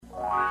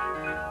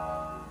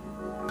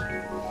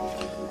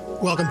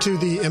Welcome to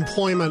the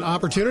Employment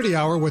Opportunity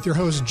Hour with your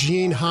host,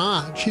 Gene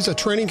Hodge. He's a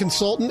training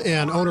consultant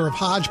and owner of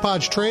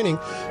Hodgepodge Training,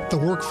 the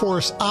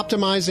workforce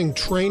optimizing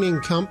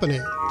training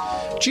company.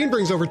 Gene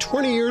brings over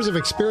 20 years of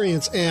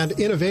experience and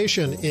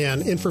innovation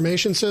in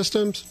information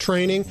systems,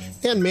 training,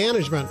 and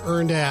management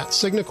earned at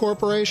Cigna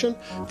Corporation,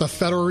 the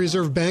Federal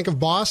Reserve Bank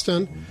of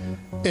Boston,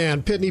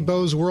 and Pitney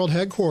Bowes World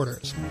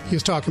Headquarters. He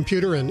has taught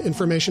computer and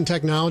information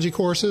technology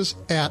courses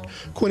at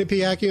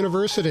Quinnipiac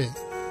University,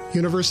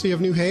 University of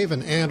New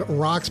Haven, and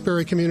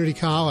Roxbury Community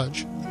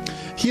College.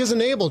 He has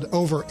enabled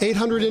over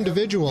 800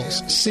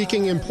 individuals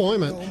seeking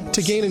employment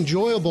to gain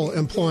enjoyable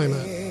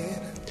employment.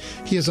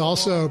 He has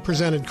also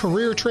presented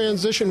career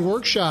transition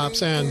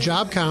workshops and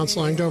job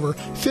counseling to over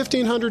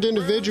 1,500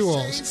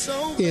 individuals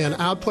in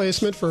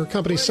outplacement for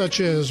companies such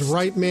as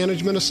Wright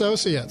Management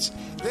Associates,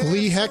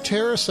 Lee Hecht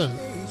Harrison,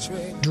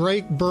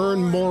 Drake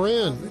Byrne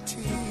Morin,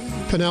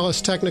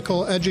 Pinellas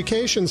Technical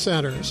Education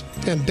Centers,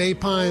 and Bay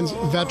Pines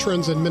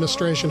Veterans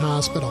Administration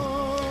Hospital.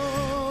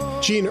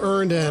 Gene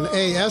earned an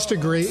A.S.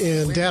 degree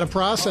in data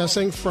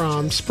processing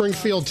from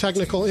Springfield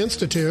Technical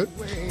Institute,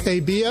 a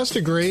B.S.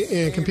 degree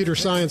in computer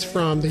science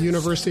from the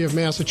University of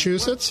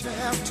Massachusetts,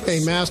 a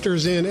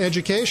master's in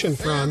education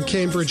from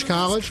Cambridge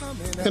College,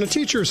 and a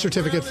teacher's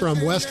certificate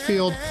from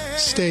Westfield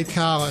State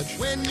College.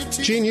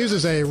 Gene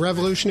uses a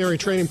revolutionary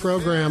training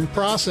program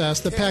process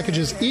that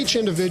packages each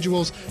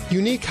individual's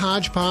unique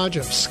hodgepodge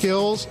of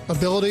skills,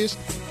 abilities,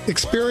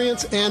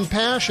 experience, and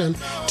passion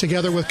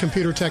together with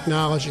computer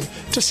technology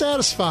to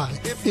satisfy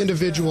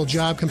individual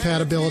job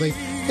compatibility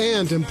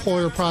and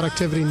employer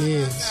productivity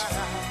needs.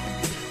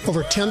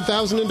 Over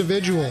 10,000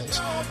 individuals,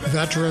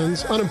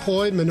 veterans,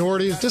 unemployed,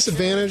 minorities,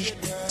 disadvantaged,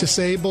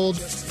 disabled,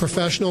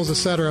 professionals,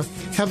 etc.,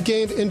 have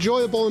gained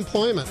enjoyable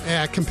employment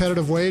at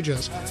competitive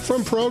wages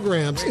from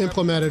programs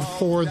implemented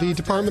for the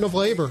Department of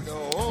Labor,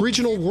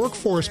 regional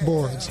workforce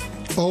boards,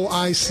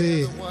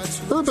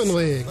 OIC, Urban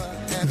League,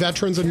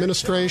 Veterans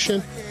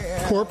Administration,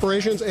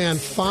 corporations, and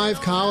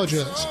 5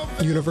 colleges: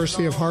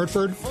 University of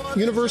Hartford,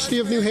 University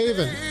of New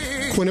Haven,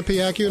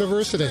 Quinnipiac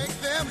University,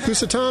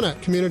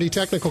 Housatonic Community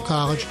Technical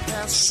College,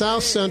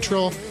 South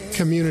Central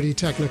Community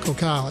Technical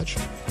College.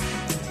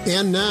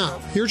 And now,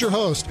 here's your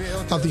host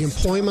of the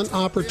Employment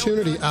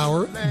Opportunity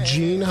Hour,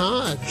 Gene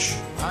Hodge.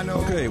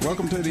 Okay,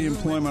 welcome to the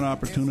Employment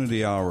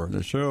Opportunity Hour,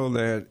 the show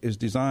that is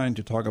designed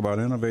to talk about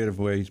innovative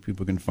ways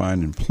people can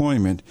find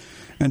employment.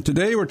 And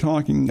today we're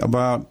talking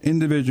about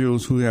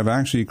individuals who have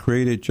actually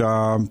created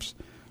jobs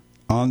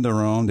on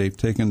their own. They've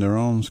taken their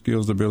own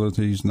skills,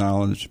 abilities,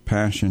 knowledge,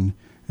 passion,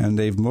 and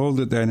they've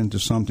molded that into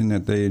something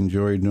that they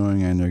enjoy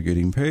doing, and they're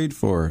getting paid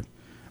for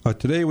it.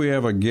 Today we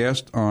have a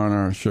guest on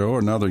our show,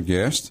 another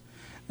guest,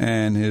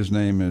 and his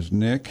name is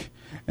Nick.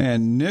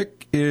 And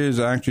Nick is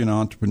actually an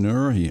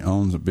entrepreneur. He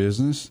owns a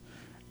business,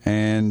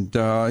 and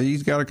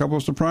he's got a couple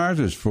of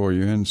surprises for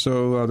you. And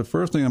so the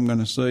first thing I'm going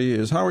to say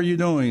is, how are you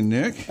doing,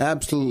 Nick?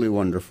 Absolutely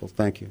wonderful.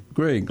 Thank you.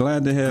 Great.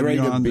 Glad to have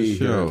you on the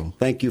show. Here.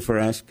 Thank you for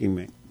asking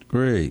me.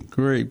 Great.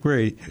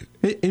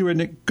 Anyway,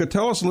 Nick,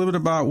 tell us a little bit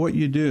about what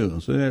you do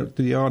so that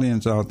the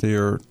audience out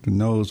there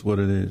knows what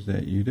it is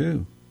that you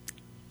do.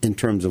 In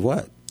terms of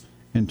what?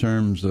 In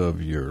terms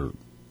of your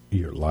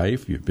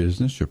life, your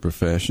business, your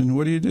profession.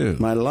 What do you do?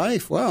 My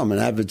life? Well, I'm an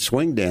avid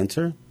swing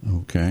dancer.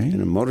 Okay.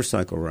 And a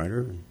motorcycle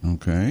rider.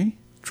 Okay.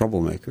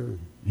 Troublemaker.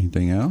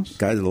 Anything else?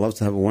 Guy that loves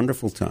to have a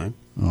wonderful time.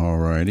 All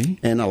righty.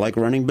 And I like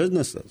running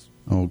businesses.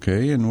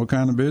 Okay. And what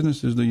kind of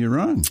businesses do you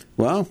run?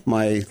 Well,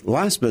 my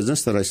last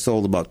business that I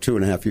sold about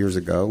 2.5 years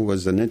ago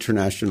was an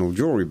international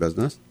jewelry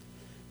business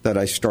that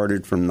I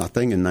started from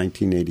nothing in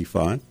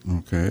 1985.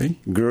 Okay.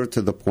 Grew it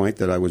to the point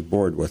that I was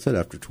bored with it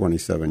after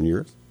 27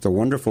 years. It's a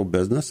wonderful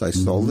business. I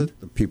sold it.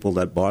 The people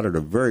that bought it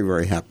are very,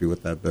 very happy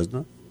with that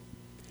business.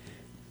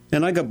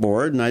 And I got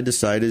bored, and I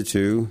decided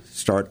to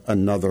start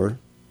another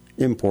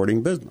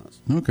importing business.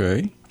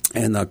 Okay.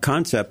 And the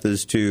concept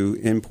is to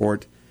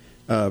import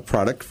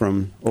product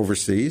from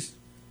overseas,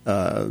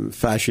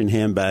 fashion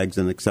handbags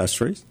and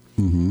accessories.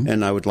 Mm-hmm.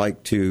 And I would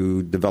like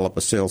to develop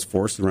a sales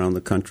force around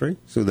the country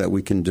so that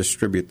we can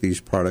distribute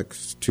these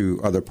products to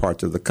other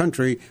parts of the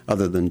country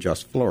other than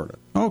just Florida.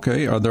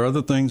 Okay. Are there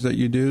other things that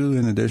you do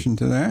in addition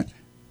to that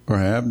or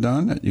have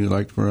done that you'd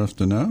like for us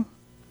to know?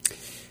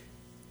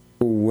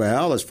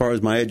 Well, as far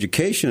as my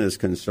education is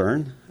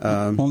concerned...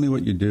 only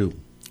what you do.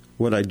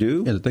 What I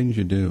do? Yeah, the things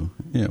you do.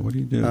 Yeah, what do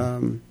you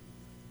do?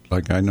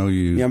 Like I know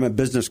you... Yeah, I'm a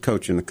business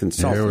coach and a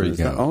consultant.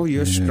 There we go. Oh,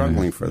 you're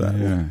struggling for that.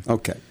 Yeah.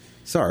 Okay.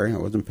 Sorry, I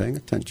wasn't paying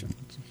attention.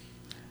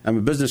 I'm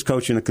a business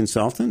coach and a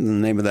consultant, and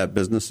the name of that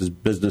business is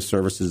Business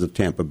Services of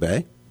Tampa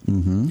Bay.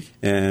 Mm-hmm.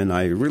 And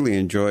I really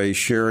enjoy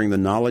sharing the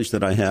knowledge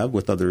that I have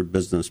with other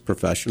business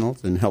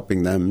professionals and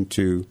helping them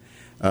to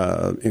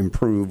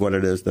improve what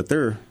it is that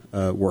they're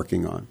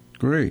working on.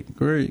 Great.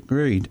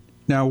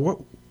 Now,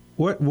 what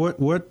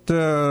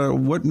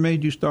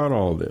made you start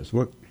all this?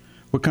 What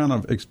kind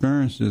of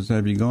experiences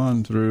have you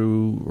gone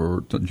through,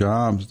 or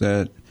jobs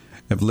that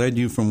have led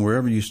you from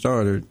wherever you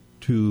started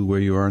to where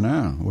you are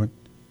now?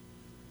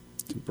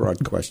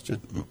 broad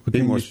question. What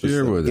can you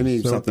share with us? Give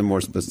me something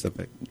more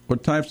specific.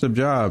 What types of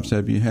jobs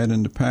have you had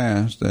in the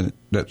past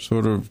that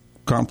sort of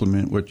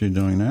complement what you're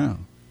doing now?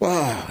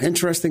 Wow,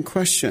 interesting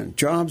question.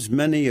 Jobs,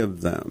 many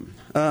of them.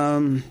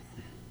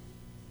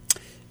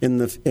 In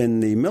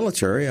the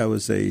military, I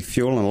was a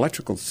fuel and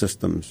electrical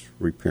systems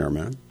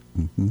repairman,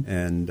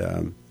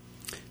 and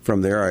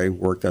from there I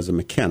worked as a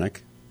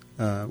mechanic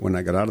when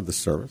I got out of the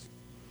service.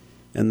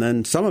 And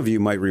then some of you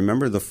might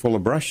remember the Fuller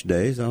Brush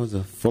days. I was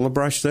a Fuller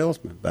Brush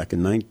salesman back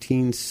in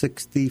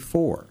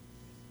 1964.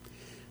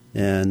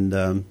 And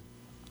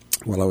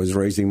while I was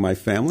raising my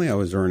family, I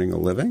was earning a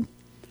living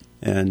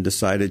and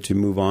decided to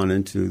move on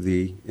into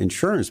the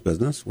insurance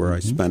business, where I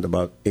spent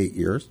about 8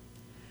 years.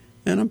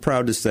 And I'm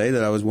proud to say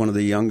that I was one of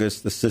the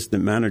youngest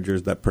assistant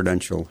managers that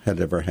Prudential had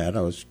ever had.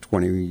 I was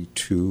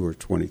 22 or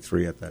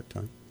 23 at that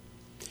time.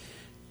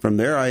 From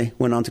there, I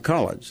went on to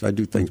college. I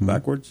do things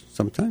backwards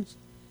sometimes.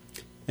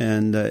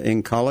 And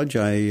in college,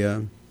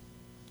 I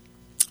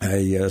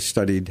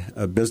studied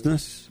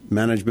business.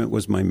 Management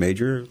was my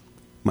major.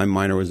 My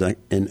minor was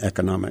in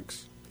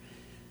economics,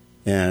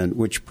 and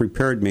which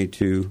prepared me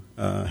to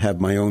have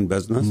my own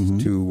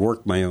business, to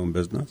work my own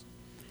business.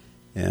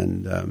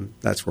 And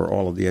that's where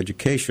all of the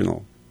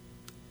educational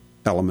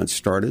elements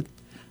started.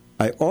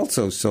 I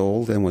also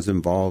sold and was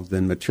involved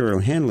in material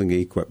handling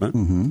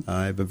equipment.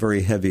 I have a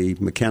very heavy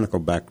mechanical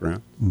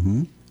background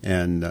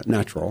and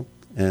natural.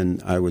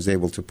 And I was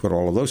able to put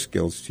all of those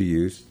skills to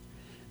use,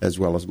 as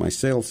well as my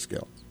sales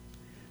skills.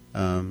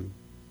 So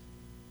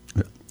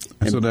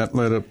that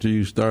led up to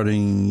you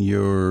starting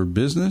your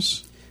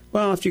business?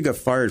 Well, if you got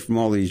fired from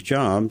all these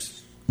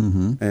jobs,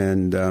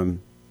 and I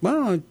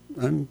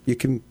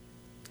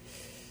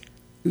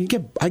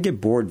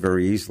get bored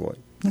very easily.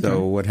 Okay.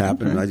 So what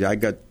happened? Okay. I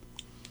got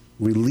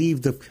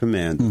relieved of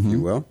command, if you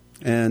will,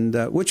 and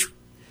which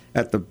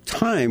at the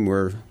time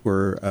were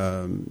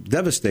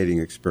devastating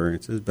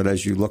experiences. But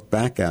as you look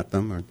back at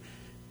them, or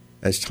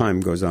as time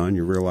goes on,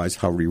 you realize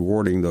how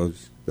rewarding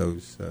those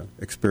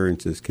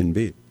experiences can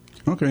be.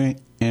 Okay,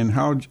 and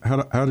how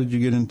did you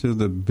get into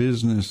the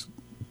business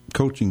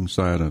coaching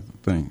side of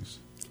things?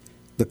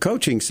 The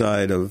coaching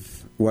side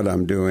of what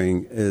I'm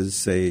doing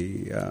is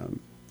a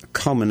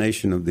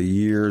culmination of the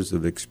years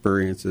of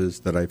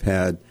experiences that I've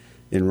had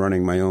in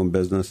running my own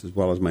business, as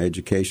well as my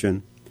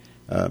education,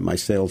 my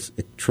sales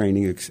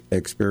training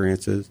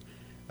experiences,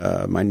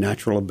 my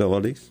natural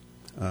abilities.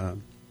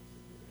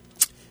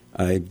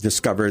 I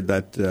discovered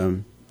that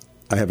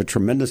I have a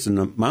tremendous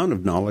amount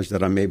of knowledge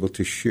that I'm able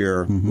to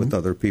share with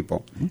other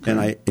people. Okay. And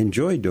I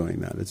enjoy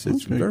doing that. It's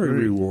very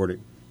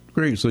rewarding.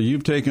 Great. So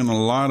you've taken a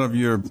lot of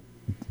your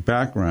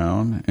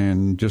background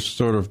and just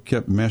sort of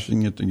kept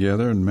meshing it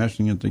together,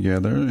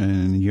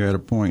 and you're at a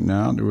point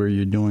now to where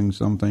you're doing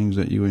some things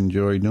that you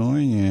enjoy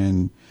doing,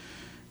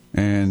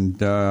 and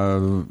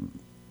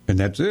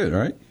that's it,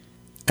 right?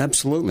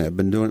 Absolutely. I've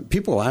been doing.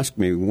 People ask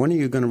me, when are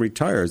you going to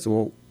retire? I say,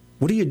 well,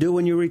 what do you do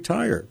when you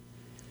retire?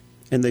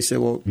 And they say,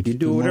 well, you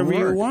do whatever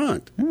you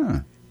want.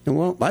 Yeah. And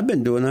well, I've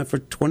been doing that for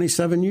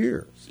 27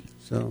 years.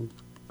 So.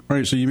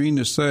 Right. So you mean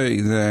to say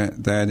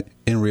that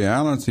in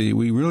reality,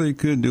 we really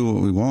could do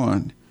what we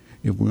want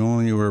if we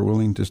only were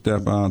willing to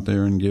step out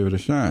there and give it a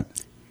shot?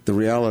 The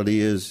reality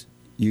is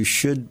you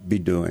should be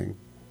doing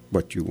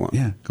what you want.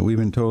 Yeah, because we've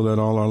been told that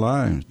all our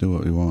lives, do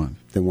what we want.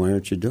 Then why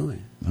aren't you doing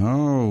it?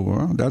 Oh,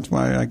 well, that's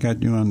why I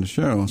got you on the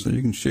show, so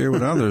you can share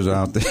with others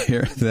out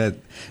there that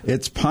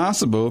it's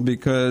possible,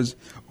 because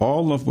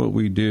all of what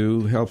we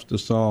do helps to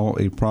solve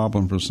a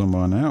problem for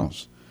someone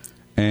else.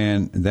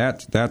 And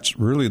that's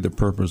really the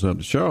purpose of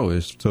the show,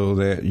 is so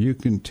that you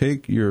can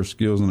take your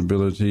skills and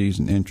abilities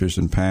and interests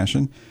and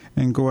passion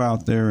and go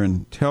out there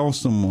and tell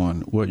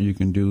someone what you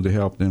can do to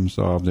help them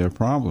solve their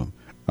problem.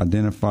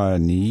 Identify a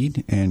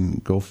need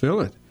and go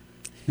fill it.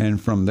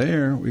 And from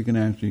there, we can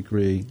actually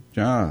create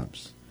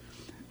jobs.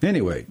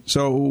 Anyway,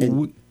 so...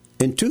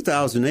 In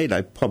 2008,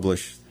 I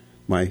published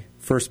my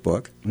first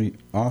book. The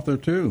author,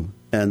 too.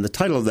 And the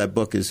title of that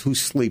book is Who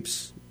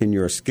Sleeps in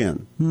Your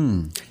Skin?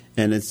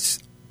 And it's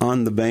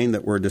on the vein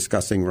that we're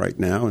discussing right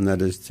now, and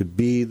that is to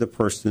be the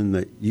person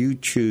that you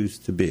choose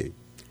to be,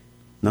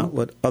 not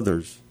what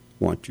others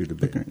want you to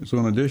be. Okay. So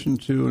in addition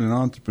to an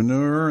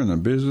entrepreneur and a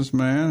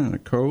businessman and a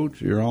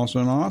coach, you're also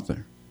an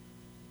author.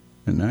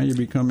 And now you're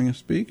becoming a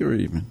speaker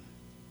even.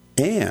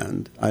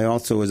 And I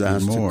also was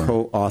asked to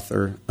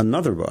co-author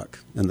another book,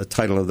 and the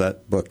title of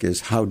that book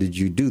is How Did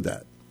You Do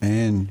That?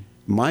 And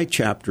my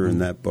chapter in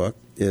that book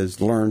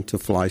is Learn to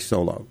Fly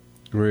Solo.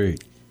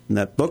 Great. And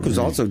that book was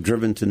also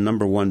driven to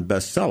 #1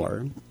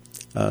 bestseller.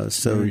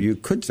 So you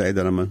could say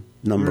that I'm a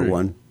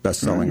 #1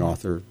 best-selling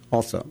author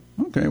also.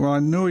 Okay, well, I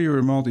know you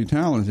were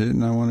multi-talented,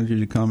 and I wanted you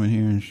to come in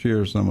here and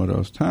share some of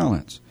those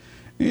talents.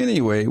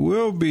 Anyway,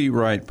 we'll be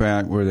right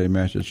back with a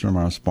message from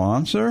our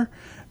sponsor,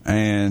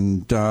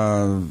 and,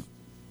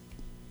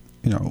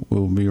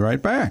 we'll be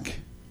right back.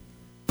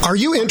 Are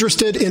you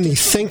interested in the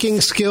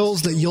thinking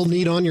skills that you'll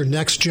need on your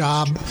next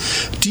job?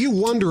 Do you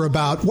wonder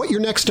about what your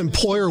next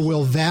employer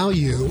will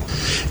value?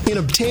 In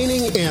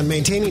obtaining and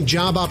maintaining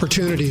job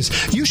opportunities,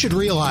 you should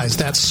realize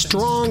that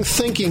strong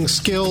thinking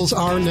skills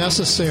are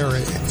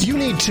necessary. You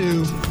need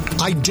to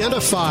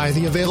identify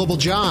the available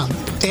job,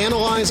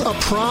 analyze a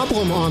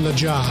problem on the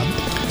job,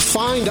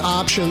 find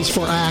options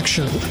for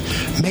action,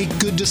 make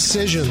good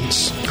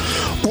decisions,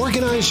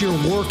 organize your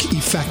work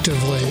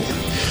effectively,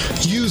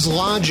 use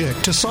logic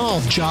to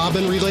solve job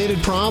and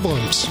related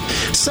problems,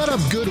 set up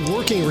good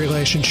working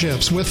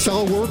relationships with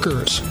fellow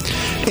workers,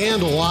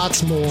 and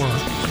lots more.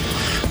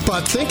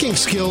 But thinking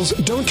skills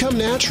don't come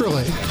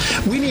naturally.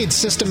 We need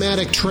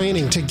systematic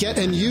training to get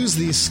and use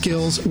these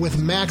skills with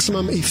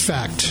maximum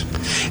effect.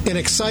 An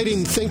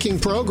exciting thinking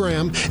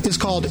program is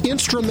called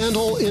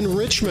Instrumental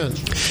Enrichment,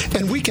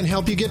 and we can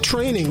help you get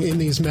training in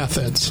these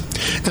methods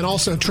and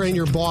also train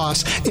your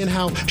boss in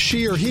how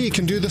she or he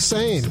can do the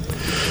same.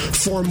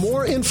 For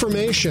more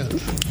information,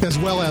 as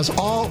well as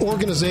all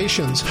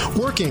organizations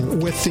working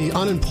with the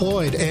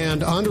unemployed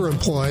and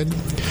underemployed,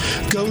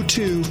 go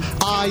to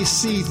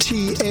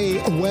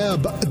ictaweb.org.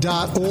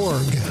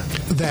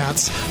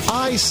 That's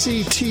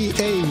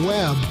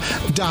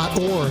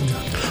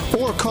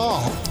ictaweb.org. Or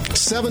call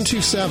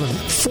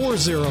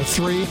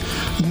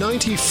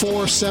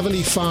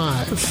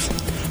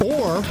 727-403-9475.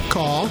 Or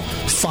call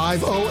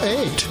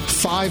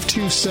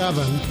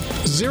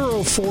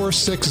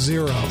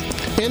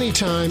 508-527-0460.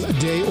 Anytime,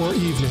 day or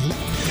evening.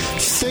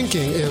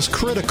 Thinking is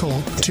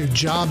critical to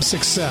job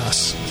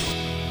success.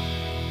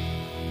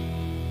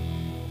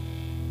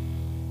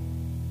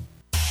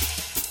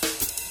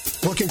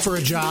 Looking for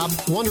a job?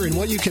 Wondering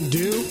what you can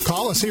do?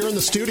 Call us here in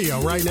the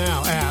studio right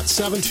now at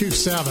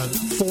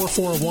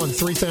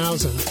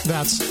 727-441-3000.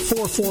 That's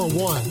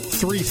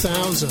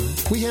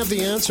 441-3000. We have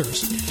the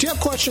answers. Do you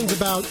have questions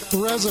about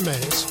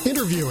resumes,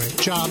 interviewing,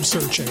 job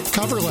searching,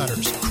 cover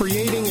letters,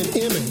 creating an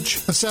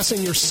image,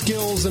 assessing your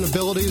skills and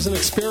abilities and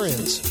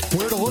experience,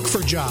 where to look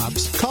for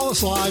jobs? Call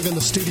us live in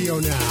the studio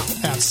now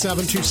at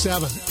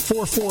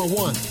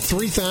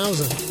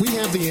 727-441-3000. We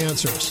have the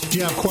answers. Do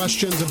you have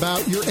questions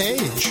about your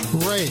age,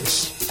 race?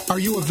 Are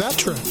you a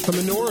veteran, a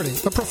minority,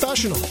 a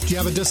professional? Do you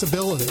have a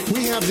disability?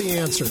 We have the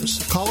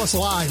answers. Call us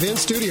live in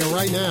studio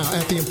right now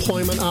at the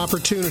Employment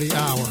Opportunity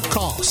Hour.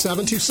 Call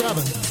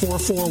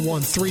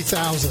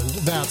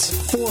 727-441-3000. That's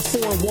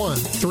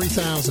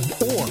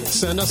 441-3000. Or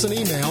send us an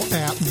email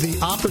at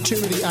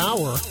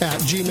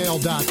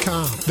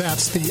theopportunityhour@gmail.com.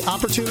 That's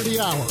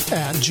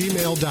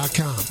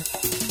theopportunityhour@gmail.com.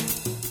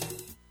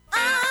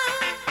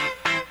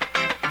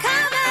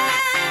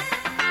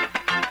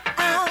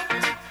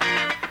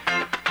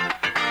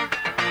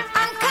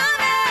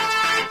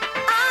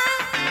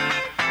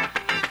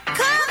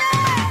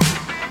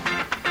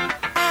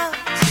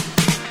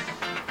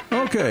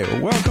 Okay,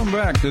 welcome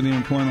back to the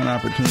Employment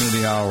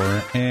Opportunity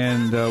Hour,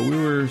 and we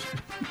were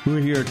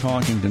here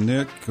talking to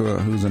Nick,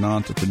 who's an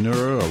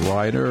entrepreneur, a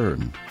writer,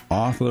 an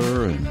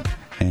author,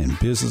 and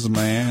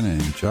businessman,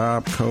 and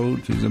job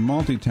coach. He's a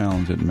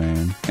multi-talented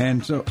man,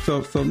 and so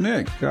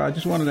Nick, I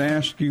just wanted to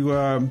ask you,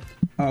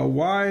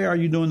 why are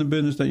you doing the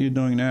business that you're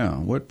doing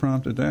now? What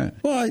prompted that?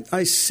 Well,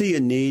 I see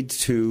a need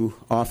to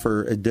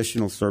offer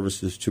additional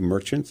services to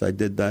merchants. I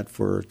did that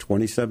for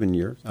 27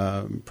 years,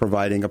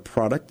 providing a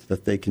product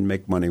that they can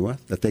make money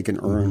with, that they can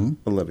earn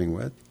a living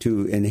with,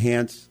 to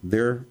enhance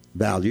their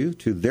value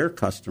to their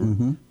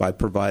customer by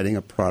providing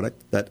a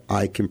product that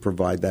I can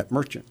provide that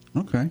merchant.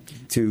 Okay.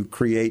 To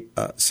create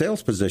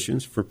sales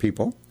positions for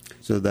people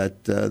so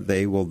that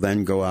they will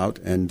then go out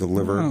and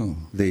deliver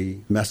the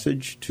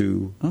message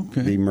to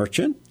the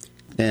merchant,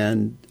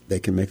 and they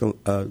can make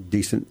a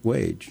decent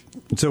wage.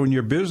 So in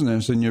your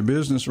business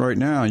right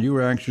now, you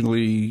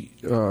actually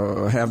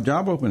have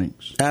job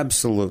openings.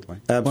 Absolutely.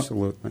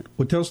 Well,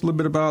 tell us a little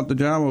bit about the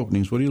job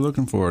openings. What are you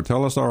looking for?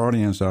 Tell us, our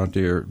audience out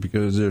there,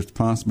 because there's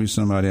possibly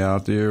somebody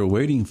out there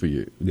waiting for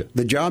you.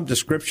 The job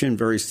description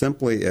very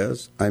simply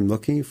is, I'm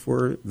looking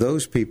for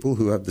those people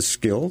who have the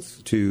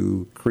skills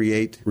to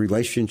create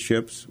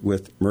relationships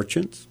with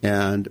merchants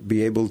and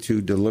be able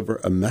to deliver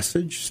a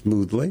message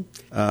smoothly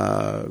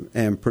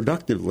and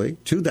productively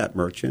to that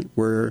merchant,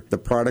 where the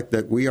product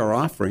that we are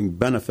offering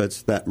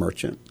benefits that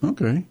merchant.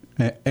 Okay.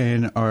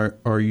 And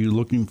are you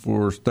looking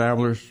for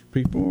established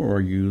people, or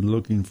are you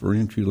looking for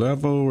entry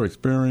level or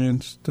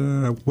experienced?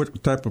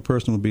 What type of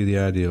person would be the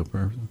ideal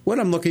person? What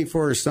I'm looking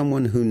for is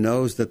someone who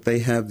knows that they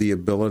have the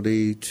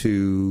ability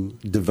to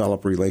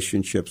develop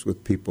relationships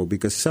with people,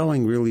 because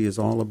selling really is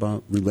all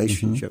about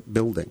relationship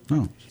building.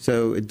 Oh.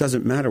 So it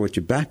doesn't matter what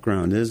your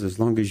background is, as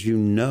long as you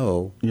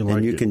know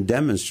and you can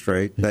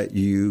demonstrate that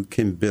you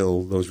can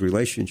build those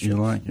relationships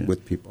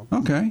with people.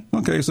 Okay.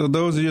 So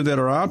those of you that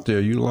are out there,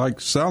 you like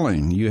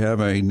selling. You have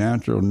a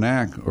natural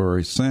knack or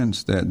a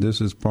sense that this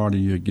is part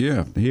of your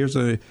gift. Here's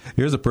a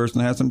person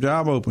that has some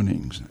job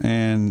openings,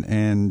 and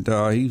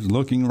he's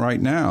looking right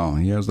now.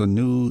 He has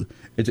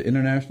it's an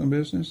international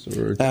business,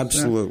 or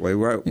absolutely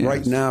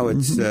right now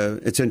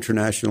it's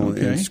international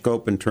in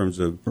scope in terms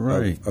of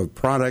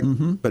product,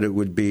 but it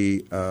would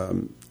be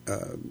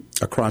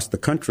across the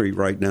country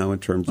right now in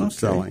terms of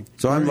selling.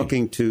 So I'm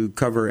looking to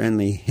cover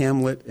any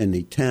hamlet,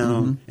 any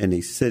town,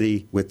 any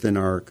city within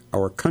our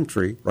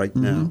country right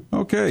now.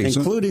 Okay.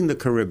 Including the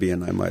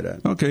Caribbean, I might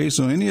add. Okay,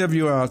 so any of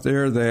you out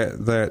there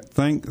that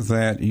think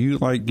that you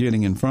like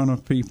getting in front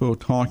of people,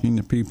 talking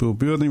to people,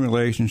 building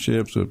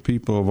relationships with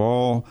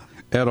people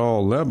at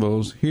all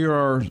levels,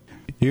 here's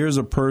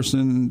a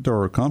person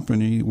or a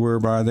company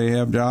whereby they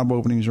have job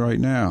openings right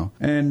now.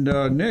 And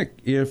Nick,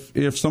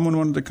 if someone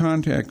wanted to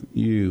contact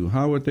you,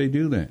 how would they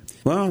do that?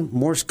 Well,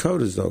 Morse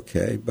code is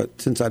okay,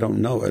 but since I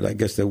don't know it, I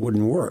guess it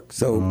wouldn't work.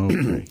 So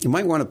you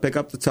might want to pick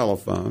up the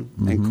telephone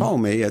and call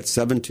me at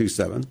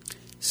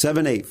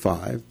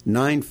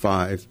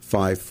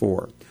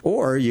 727-785-9554.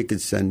 Or you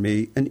could send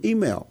me an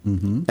email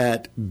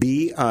at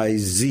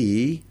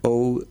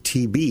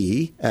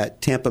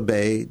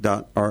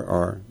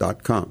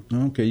bizotb@tampabay.rr.com.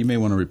 Okay, you may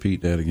want to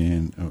repeat that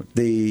again.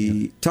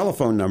 The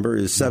telephone number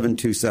is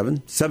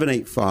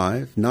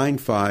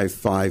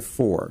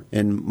 727-785-9554.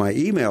 And my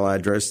email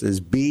address is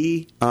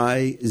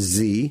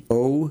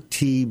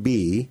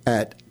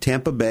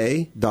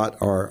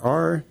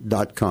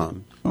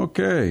bizotb@tampabay.rr.com.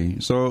 Okay,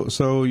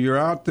 so you're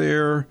out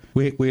there.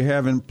 We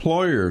have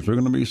employers. We're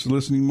going to be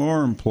soliciting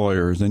more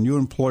employers, and you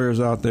employers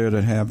out there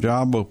that have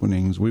job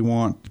openings, we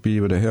want to be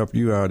able to help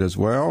you out as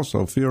well.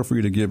 So feel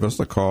free to give us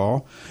a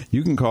call.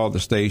 You can call the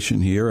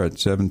station here at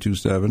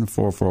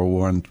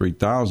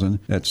 727-441-3000.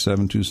 That's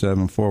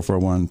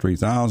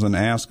 727-441-3000.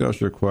 Ask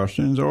us your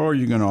questions, or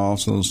you can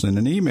also send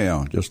an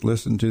email. Just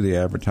listen to the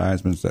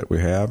advertisements that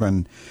we have,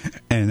 and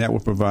that will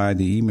provide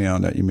the email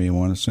that you may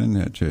want to send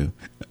that to.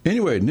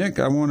 Anyway, Nick,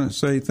 I want to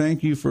say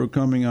thank you for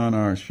coming on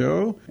our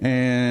show.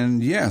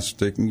 And yes,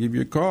 they can give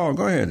you a call.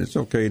 Go ahead. It's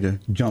okay to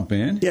jump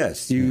in.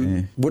 Yes,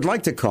 you would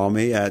like to call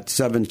me at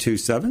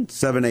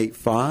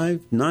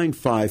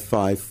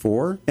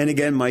 727-785-9554. And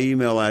again, my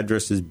email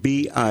address is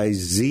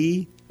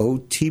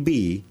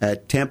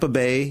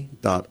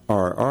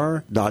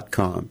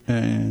bizotb@tampabay.rr.com.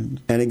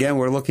 And again,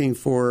 we're looking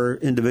for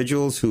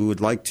individuals who would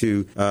like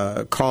to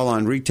call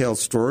on retail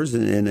stores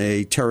in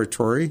a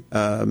territory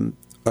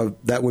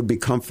that would be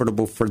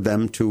comfortable for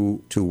them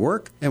to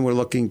work, and we're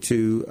looking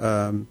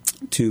to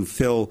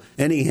fill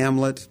any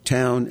hamlet,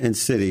 town, and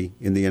city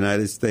in the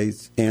United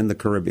States and the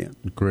Caribbean.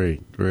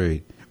 Great.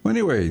 Well,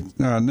 anyway,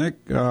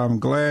 Nick, I'm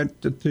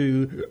glad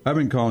to. I've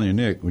been calling you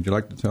Nick. Would you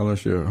like to tell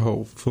us your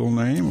whole full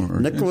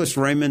name? Nicholas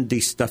Raymond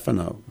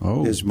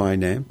DiStefano is my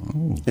name.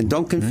 And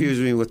don't confuse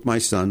me with my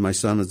son. My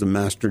son is a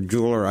master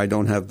jeweler. I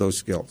don't have those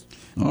skills.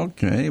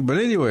 Okay, but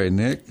anyway,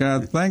 Nick,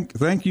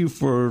 thank you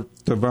for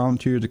the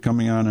volunteer to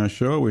coming on our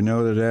show. We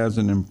know that as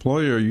an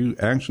employer, you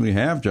actually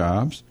have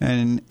jobs,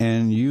 and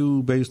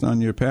you, based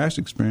on your past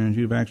experience,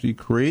 you've actually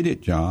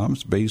created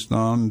jobs based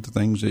on the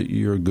things that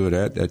you're good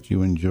at, that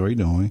you enjoy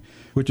doing,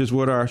 which is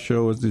what our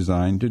show is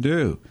designed to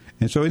do.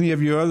 And so any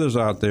of you others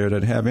out there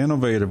that have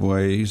innovative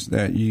ways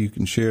that you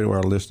can share to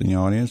our listening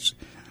audience,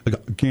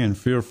 again,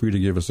 feel free to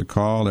give us a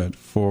call at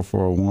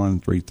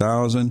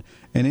 441-3000.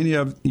 And any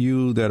of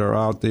you that are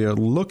out there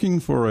looking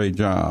for a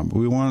job,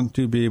 we want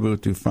to be able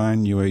to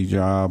find you a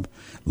job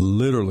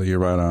literally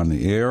right on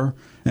the air.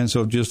 And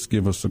so just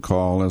give us a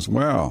call as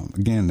well.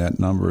 Again, that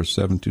number is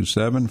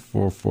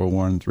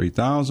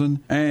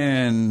 727-441-3000.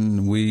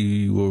 And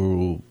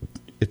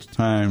it's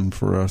time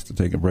for us to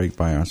take a break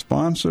by our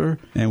sponsor,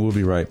 and we'll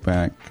be right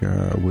back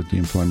with the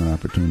Employment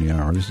Opportunity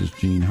Hour. This is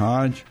Gene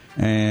Hodge,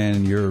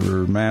 and your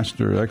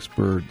master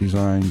expert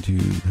designed to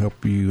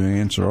help you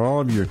answer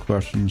all of your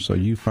questions so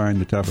you find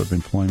the type of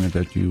employment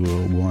that you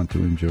will want to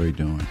enjoy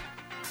doing.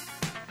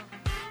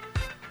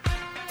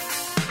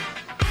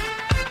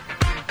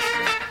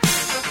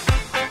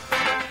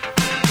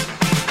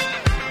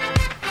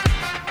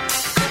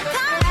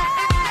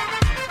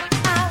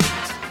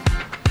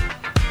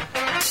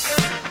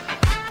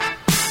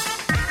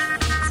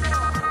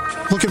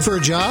 Looking for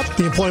a job?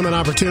 The Employment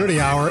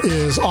Opportunity Hour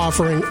is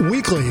offering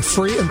weekly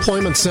free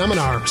employment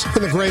seminars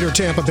in the greater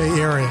Tampa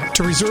Bay area.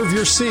 To reserve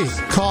your seat,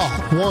 call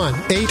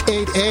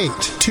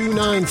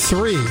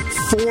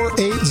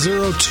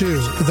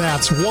 1-888-293-4802.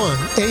 That's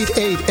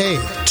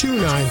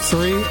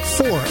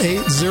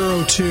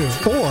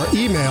 1-888-293-4802. Or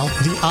email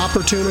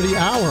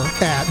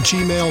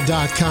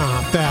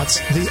theopportunityhour@gmail.com. That's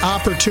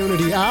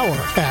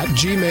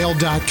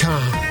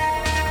theopportunityhour@gmail.com.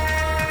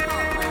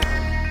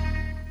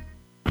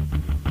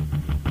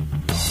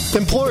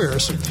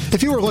 Employers,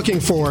 if you are looking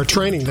for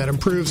training that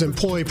improves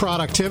employee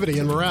productivity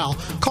and morale,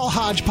 call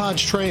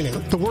Hodgepodge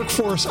Training, the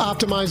workforce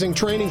optimizing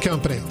training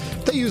company.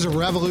 They use a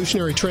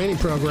revolutionary training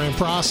program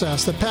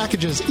process that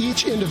packages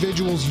each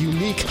individual's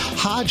unique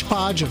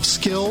hodgepodge of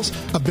skills,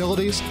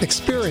 abilities,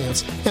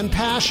 experience, and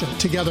passion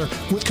together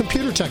with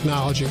computer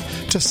technology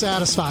to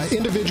satisfy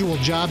individual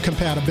job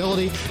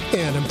compatibility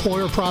and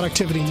employer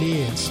productivity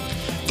needs.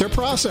 Their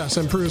process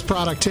improves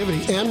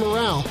productivity and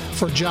morale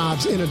for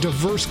jobs in a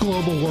diverse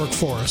global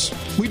workforce.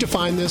 We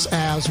define this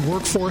as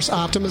workforce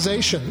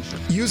optimization.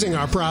 Using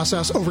our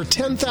process, over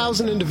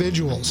 10,000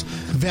 individuals,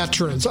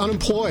 veterans,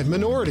 unemployed,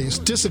 minorities,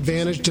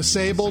 disadvantaged,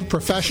 disabled,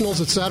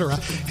 professionals, etc.,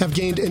 have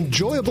gained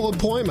enjoyable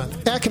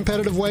employment at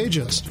competitive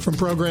wages from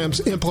programs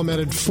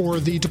implemented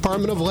for the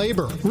Department of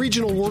Labor,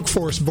 Regional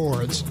Workforce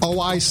Boards,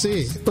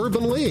 OIC,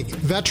 Urban League,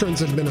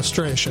 Veterans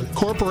Administration,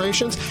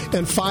 corporations,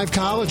 and 5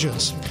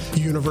 colleges: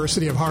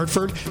 University of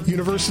Hartford,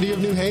 University of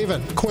New Haven,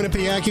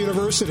 Quinnipiac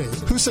University,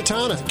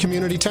 Housatonic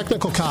Community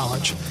Technical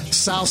College,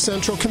 South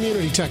Central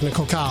Community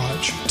Technical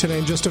College, to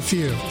name just a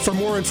few. For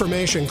more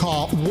information,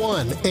 call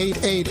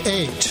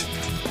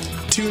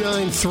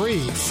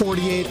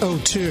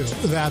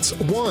 1-888-293-4802. That's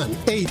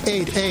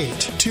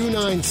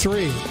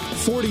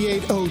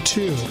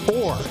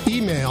 1-888-293-4802. Or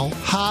email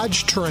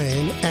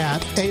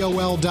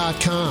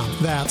hodgetrain@aol.com.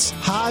 That's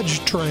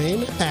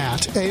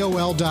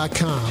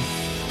hodgetrain@aol.com.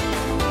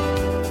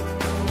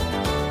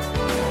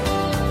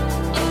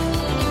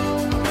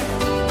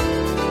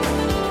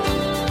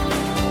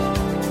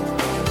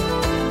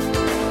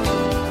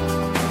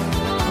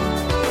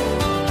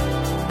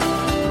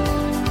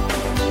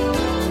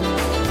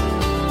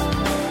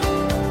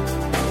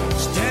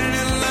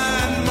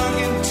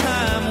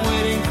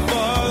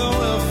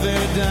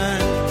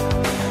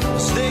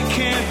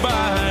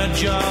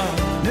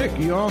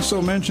 You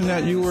also mentioned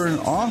that you were an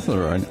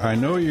author. I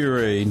know you're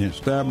an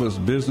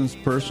established business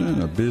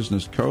person, a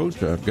business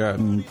coach. I've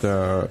gotten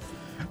a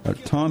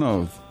ton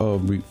of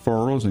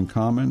referrals and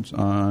comments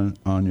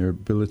on your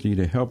ability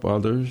to help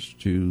others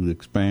to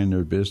expand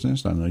their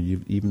business. I know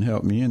you've even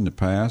helped me in the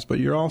past, but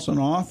you're also an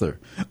author.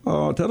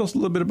 Tell us a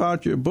little bit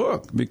about your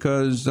book,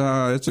 because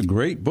it's a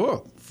great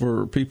book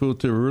for people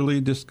to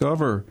really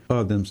discover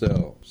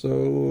themselves.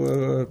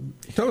 So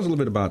tell us a little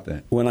bit about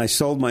that. When I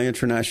sold my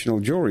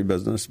international jewelry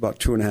business about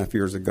 2.5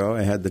 years ago,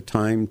 I had the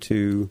time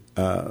to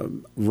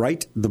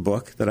write the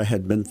book that I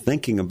had been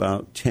thinking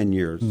about 10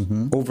 years,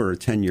 over a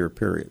 10-year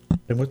period.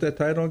 And what's that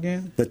title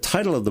again? The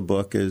title of the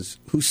book is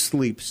Who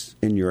Sleeps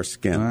in Your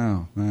Skin?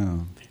 Wow.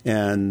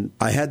 And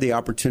I had the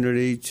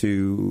opportunity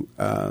to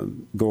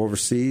go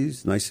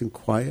overseas, nice and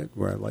quiet,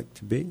 where I like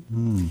to be,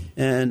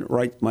 and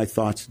write my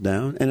thoughts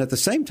down. And at the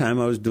same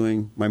time, I was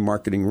doing my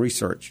marketing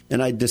research.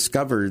 And I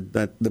discovered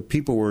that the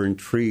people were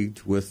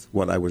intrigued with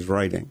what I was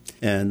writing.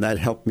 And that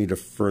helped me to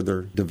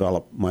further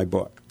develop my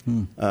book.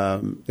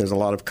 There's a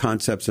lot of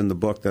concepts in the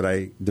book that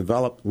I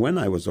developed when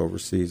I was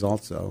overseas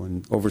also.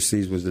 And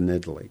overseas was in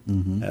Italy,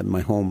 at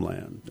my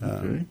homeland.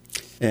 Okay.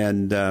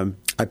 And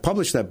I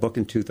published that book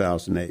in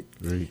 2008.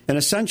 Great. And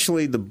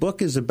essentially, the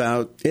book is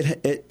about,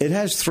 it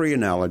has 3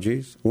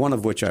 analogies, one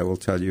of which I will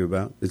tell you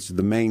about. It's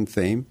the main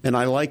theme. And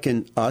I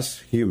liken us,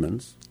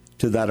 humans,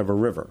 to that of a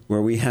river,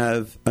 where we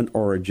have an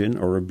origin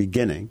or a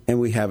beginning,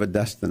 and we have a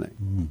destiny.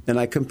 And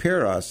I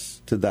compare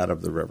us to that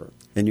of the river.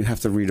 And you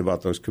have to read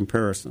about those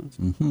comparisons.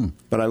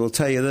 But I will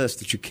tell you this,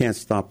 that you can't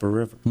stop a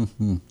river.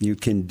 You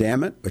can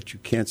dam it, but you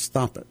can't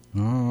stop it.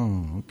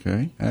 Oh,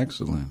 okay.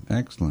 Excellent.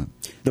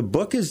 The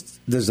book is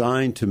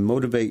designed to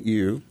motivate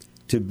you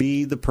to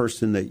be the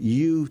person that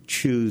you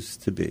choose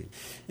to be.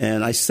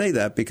 And I say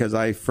that because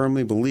I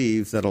firmly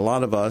believe that a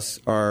lot of us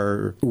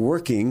are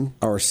working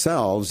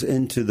ourselves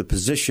into the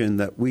position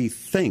that we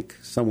think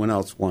someone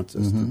else wants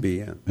us to be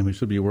in. And we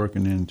should be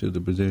working into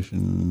the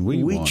position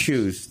we want.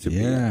 choose to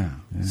be in.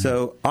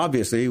 So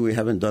obviously we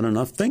haven't done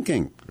enough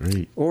thinking.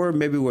 Great. Or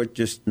maybe we're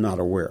just not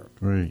aware.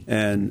 Great.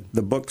 And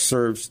the book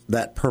serves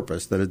that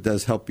purpose, that it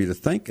does help you to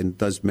think and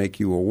does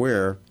make you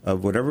aware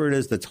of whatever it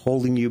is that's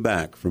holding you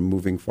back from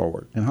moving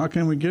forward. And how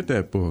can we get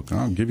that book?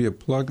 I'll give you a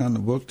plug on the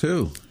book,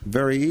 too.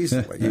 Very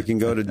easily. You can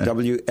go to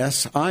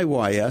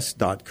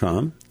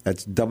WSIYS.com.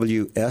 That's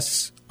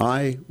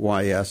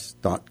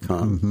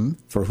WSIYS.com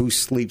for Who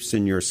Sleeps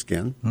in Your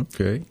Skin.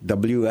 Okay.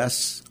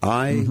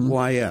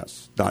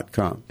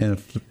 WSIYS.com.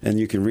 And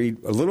you can read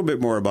a little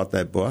bit more about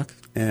that book.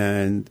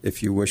 And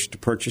if you wish to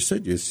purchase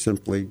it, you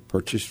simply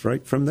purchase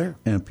right from there.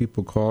 And if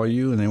people call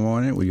you and they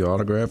want it, will you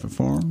autograph it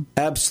for them?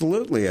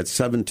 Absolutely. At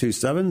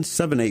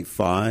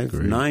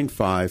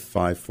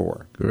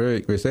 727-785-9554.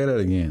 Great. Say that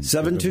again.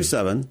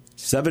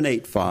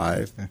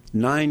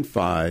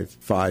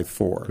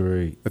 727-785-9554.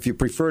 Great. If you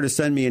prefer to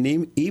send me an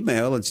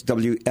email, it's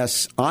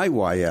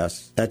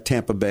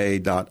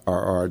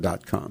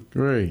WSIYS@tampabay.rr.com.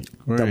 Great.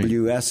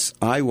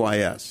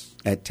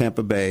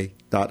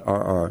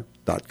 WSIYS@tampabay.rr.com.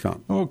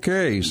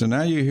 Okay, so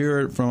now you hear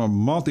it from a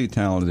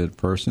multi-talented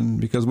person,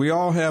 because we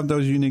all have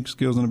those unique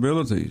skills and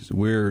abilities.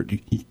 We're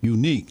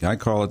unique. I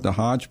call it the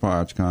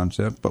hodgepodge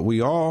concept, but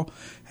we all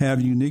have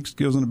unique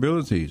skills and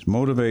abilities: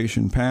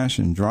 motivation,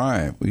 passion,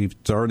 drive.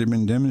 It's already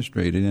been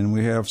demonstrated, and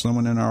we have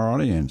someone in our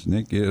audience.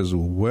 Nick is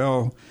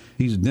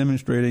he's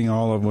demonstrating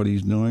all of what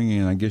he's doing,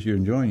 and I guess you're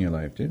enjoying your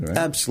life too, right?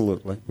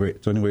 Absolutely. Great.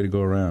 It's the only way to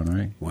go around,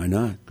 right? Why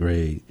not?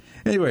 Great.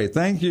 Anyway,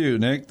 thank you,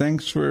 Nick.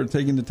 Thanks for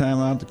taking the time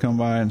out to come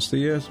by and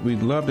see us.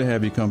 We'd love to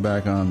have you come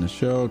back on the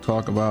show,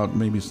 talk about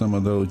maybe some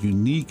of those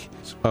unique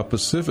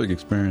Pacific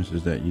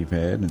experiences that you've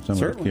had and some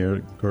Certainly. of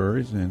the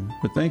categories.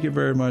 But thank you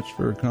very much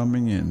for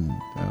coming, and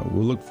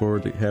we'll look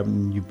forward to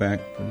having you back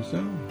pretty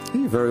soon.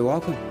 You're very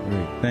welcome.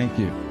 Great. Thank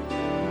you.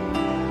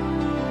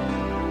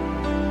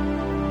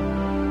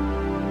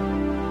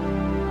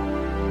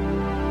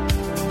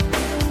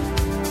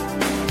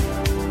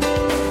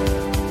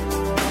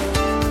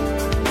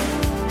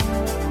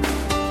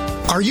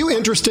 Are you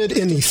interested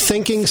in the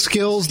thinking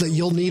skills that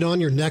you'll need on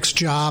your next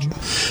job?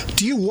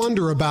 Do you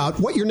wonder about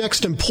what your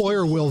next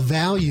employer will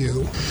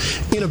value?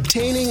 In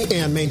obtaining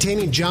and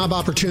maintaining job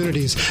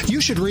opportunities, you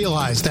should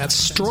realize that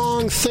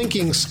strong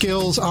thinking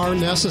skills are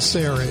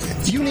necessary.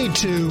 You need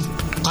to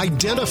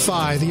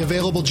identify the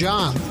available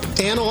job,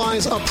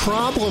 analyze a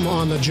problem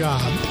on the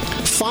job,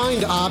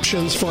 find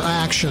options for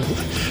action,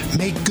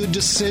 make good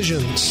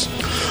decisions,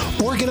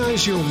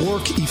 organize your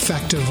work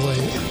effectively,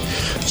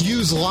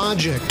 use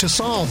logic to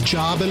solve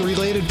job and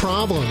related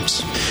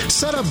problems,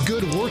 set up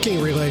good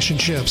working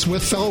relationships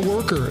with fellow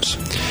workers,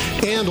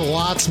 and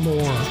lots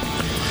more.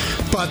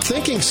 But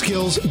thinking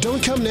skills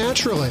don't come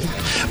naturally.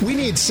 We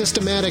need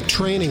systematic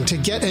training to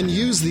get and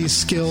use these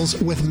skills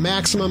with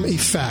maximum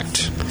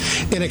effect.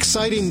 An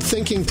exciting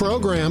thinking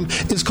program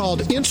is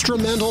called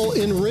Instrumental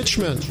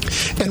Enrichment,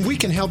 and we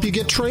can help you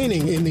get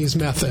training in these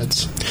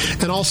methods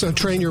and also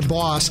train your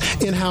boss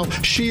in how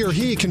she or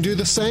he can do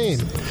the same.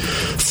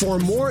 For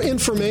more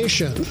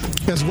information,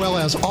 as well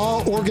as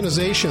all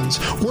organizations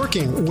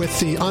working with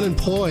the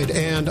unemployed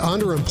and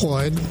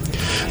underemployed,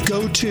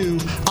 go to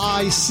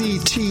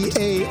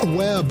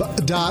ictaweb.org.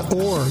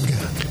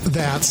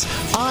 That's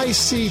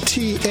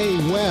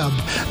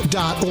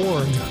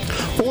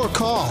ictaweb.org. Or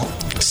call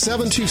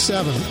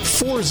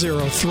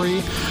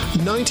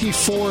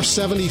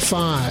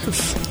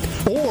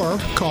 727-403-9475. Or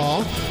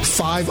call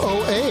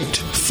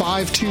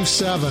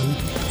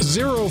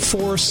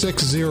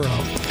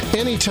 508-527-0460.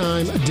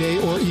 Anytime, day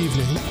or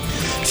evening.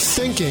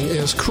 Thinking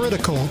is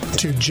critical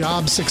to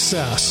job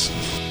success.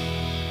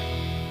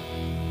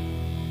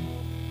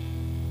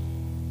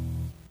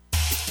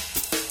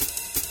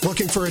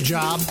 Looking for a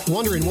job?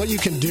 Wondering what you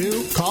can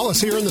do? Call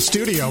us here in the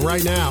studio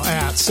right now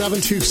at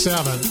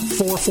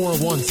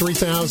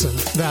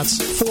 727-441-3000. That's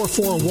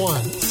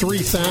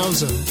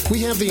 441-3000.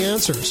 We have the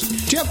answers.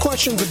 Do you have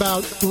questions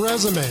about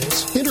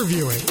resumes,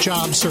 interviewing,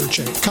 job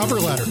searching, cover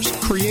letters,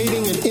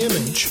 creating an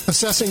image,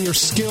 assessing your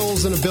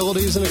skills and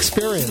abilities and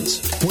experience,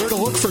 where to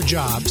look for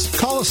jobs?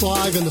 Call us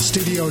live in the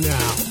studio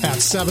now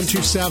at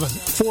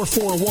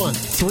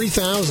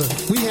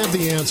 727-441-3000. We have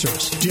the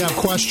answers. Do you have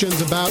questions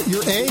about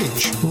your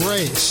age,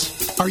 race?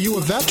 Are you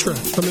a veteran,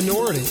 a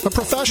minority, a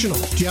professional?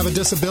 Do you have a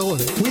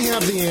disability? We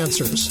have the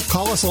answers.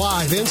 Call us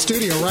live in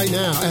studio right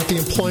now at the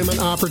Employment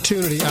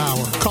Opportunity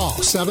Hour. Call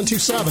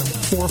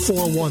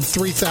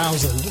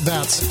 727-441-3000.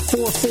 That's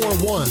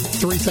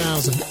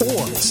 441-3000.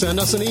 Or send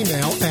us an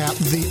email at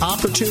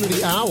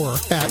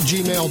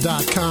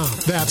theopportunityhour@gmail.com.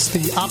 That's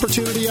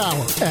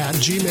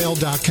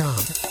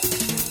theopportunityhour@gmail.com.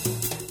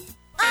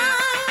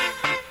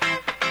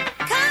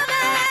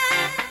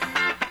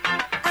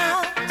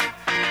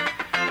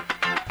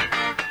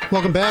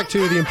 Welcome back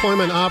to the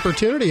Employment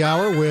Opportunity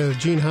Hour with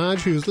Gene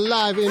Hodge, who's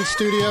live in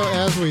studio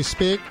as we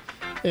speak.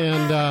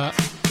 And,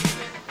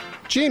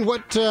 Gene,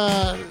 what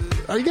are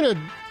you going to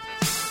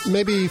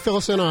maybe fill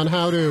us in on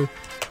how to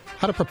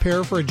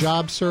prepare for a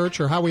job search,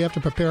 or how we have to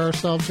prepare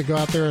ourselves to go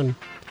out there and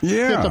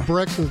hit the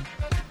bricks and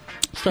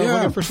start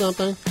looking for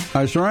something?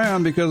 I sure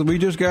am, because we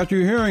just got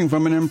you hearing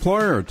from an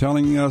employer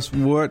telling us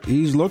what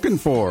he's looking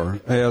for,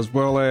 as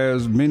well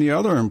as many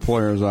other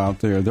employers out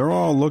there. They're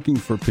all looking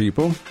for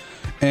people.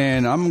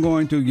 And I'm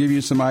going to give you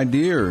some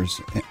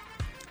ideas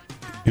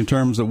in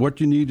terms of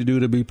what you need to do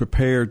to be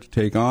prepared to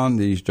take on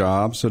these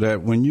jobs, so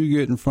that when you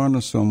get in front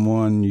of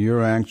someone,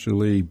 you're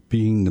actually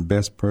being the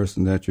best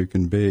person that you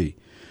can be.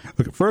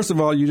 Look, first of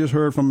all, you just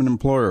heard from an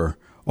employer.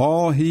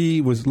 All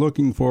he was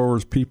looking for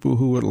was people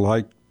who would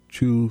like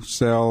to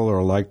sell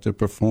or like to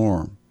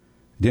perform.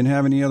 Didn't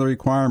have any other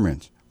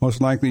requirements.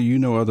 Most likely you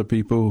know other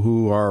people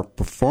who are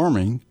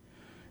performing,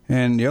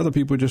 and the other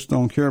people just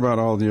don't care about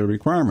all the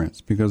requirements,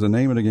 because the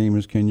name of the game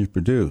is, can you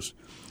produce?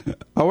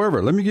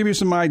 However, let me give you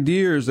some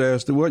ideas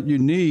as to what you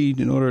need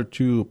in order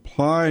to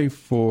apply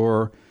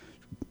for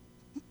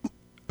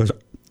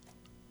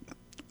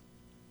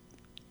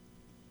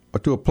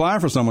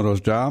some of those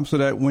jobs, so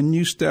that when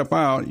you step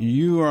out,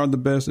 you are the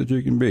best that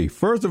you can be.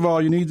 First of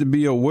all, you need to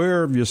be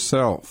aware of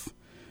yourself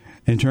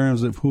in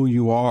terms of who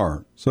you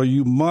are. So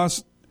you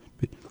must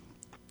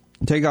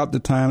take out the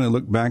time to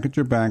look back at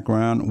your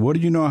background. What do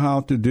you know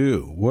how to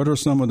do? What are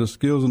some of the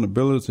skills and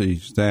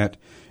abilities that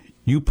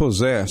you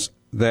possess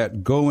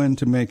that go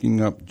into making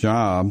up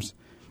jobs,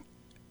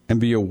 and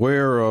be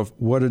aware of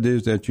what it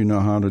is that you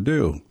know how to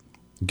do.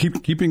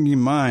 Keeping in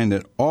mind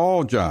that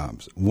all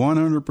jobs,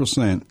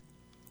 100%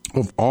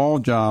 of all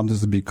jobs,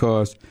 is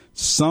because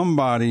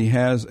somebody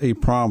has a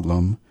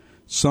problem,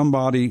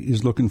 somebody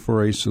is looking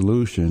for a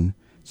solution,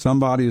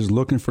 somebody is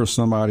looking for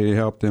somebody to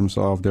help them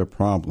solve their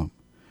problem.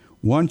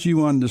 Once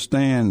you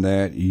understand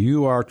that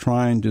you are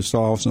trying to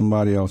solve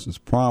somebody else's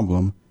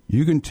problem,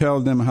 you can tell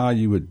them how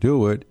you would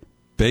do it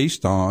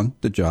based on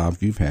the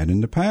jobs you've had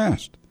in the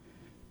past,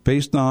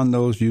 based on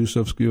those use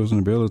of skills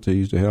and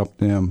abilities to help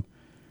them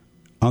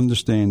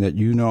understand that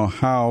you know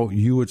how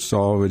you would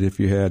solve it if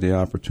you had the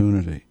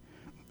opportunity.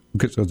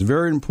 Because it's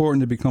very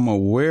important to become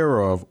aware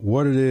of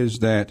what it is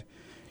that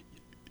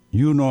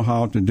you know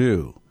how to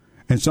do.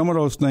 And some of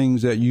those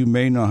things that you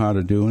may know how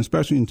to do, and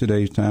especially in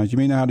today's times, you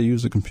may know how to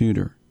use a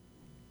computer.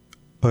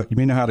 You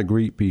may know how to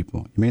greet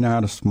people. You may know how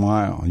to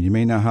smile. You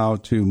may know how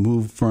to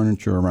move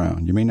furniture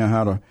around. You may know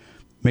how to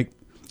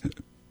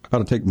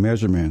take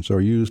measurements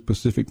or use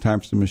specific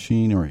types of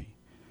machinery.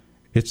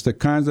 It's the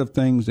kinds of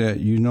things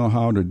that you know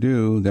how to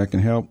do that can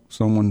help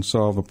someone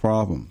solve a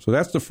problem. So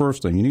that's the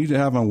first thing. You need to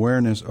have an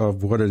awareness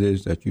of what it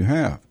is that you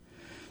have.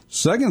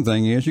 Second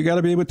thing is you got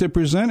to be able to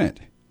present it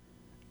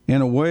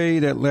in a way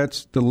that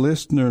lets the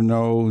listener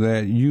know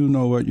that you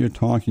know what you're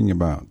talking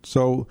about.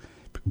 So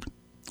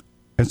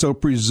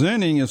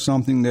presenting is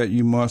something that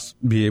you must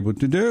be able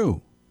to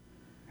do,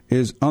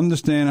 is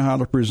understand how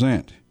to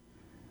present.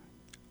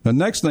 The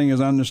next thing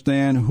is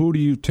understand who do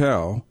you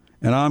tell,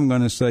 and I'm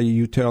going to say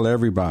you tell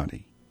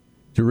everybody.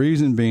 The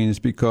reason being is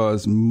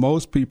because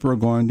most people are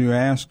going to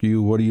ask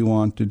you, what do you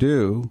want to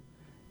do?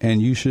 And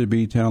you should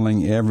be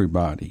telling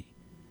everybody.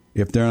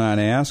 If they're not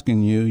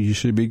asking you, you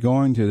should be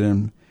going to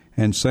them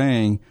and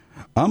saying,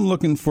 I'm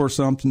looking for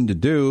something to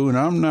do, and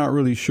I'm not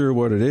really sure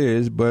what it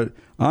is, but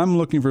I'm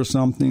looking for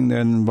something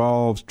that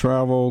involves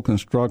travel,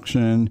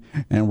 construction,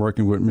 and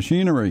working with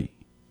machinery.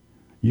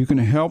 You can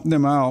help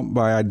them out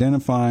by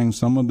identifying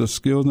some of the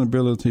skills and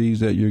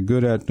abilities that you're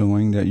good at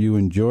doing, that you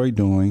enjoy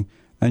doing,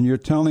 and you're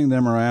telling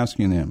them or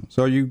asking them.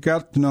 So you've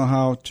got to know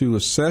how to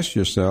assess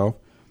yourself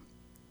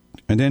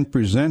and then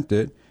present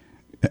it.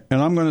 And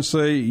I'm going to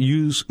say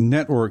use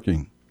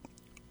networking.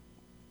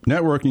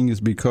 Networking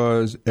is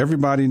because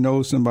everybody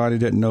knows somebody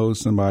that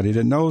knows somebody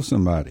that knows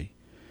somebody.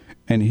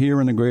 And here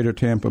in the greater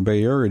Tampa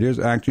Bay area, there's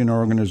actually an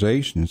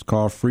organization. It's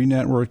called Free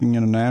Networking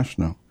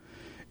International.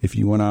 If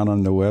you went out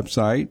on the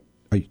website,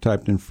 or you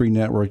typed in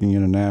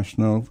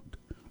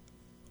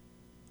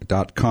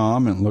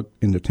freenetworkinginternational.com and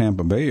looked in the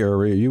Tampa Bay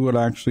area, you would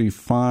actually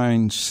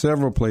find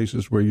several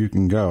places where you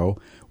can go.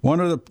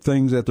 One of the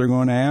things that they're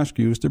going to ask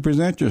you is to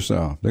present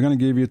yourself. They're going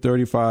to give you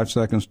 35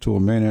 seconds to a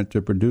minute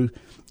to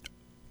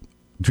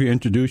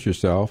introduce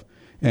yourself,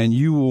 and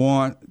you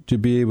want to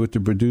be able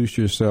to produce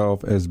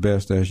yourself as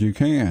best as you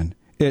can.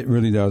 It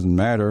really doesn't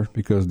matter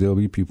because there'll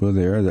be people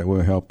there that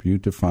will help you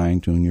to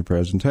fine-tune your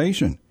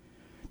presentation.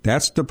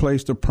 That's the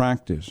place to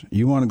practice.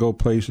 You want to go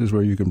places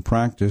where you can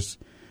practice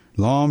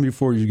long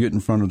before you get in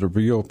front of the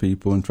real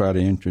people and try to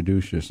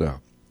introduce yourself.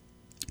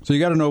 So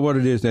you got to know what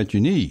it is that you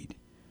need.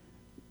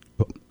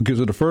 Because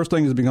the first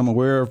thing is to become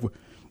aware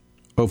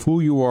of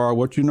who you are,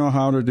 what you know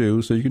how to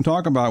do, so you can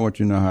talk about what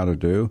you know how to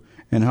do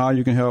and how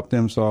you can help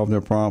them solve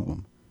their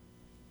problem.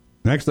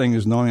 Next thing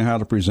is knowing how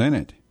to present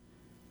it.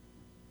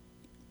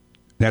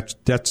 That's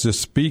to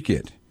speak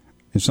it.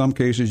 In some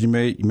cases, you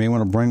may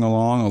want to bring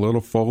along a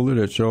little folder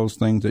that shows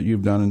things that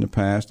you've done in the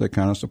past that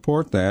kind of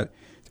support that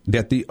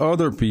the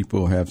other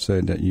people have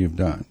said that you've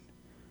done.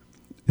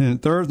 And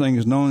the third thing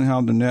is knowing how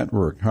to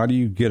network. How do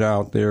you get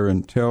out there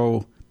and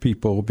tell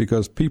people?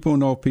 Because people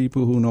know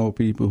people who know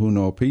people who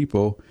know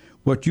people.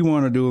 What you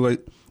want to do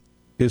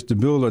is to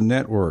build a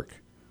network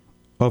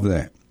of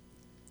that.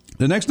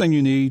 The next thing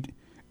you need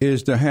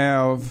is to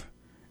have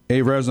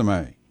a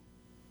resume.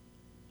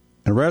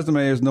 A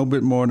resume is no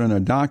bit more than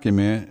a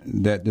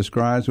document that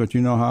describes what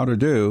you know how to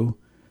do,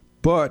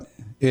 but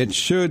it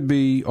should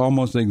be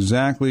almost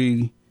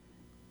exactly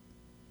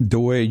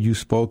the way you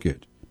spoke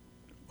it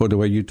or the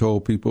way you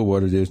told people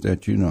what it is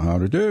that you know how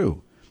to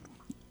do.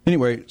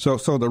 Anyway, so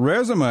the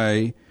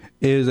resume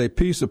is a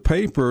piece of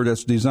paper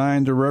that's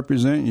designed to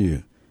represent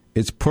you.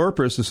 Its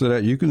purpose is so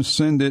that you can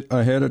send it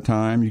ahead of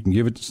time. You can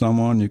give it to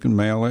someone. You can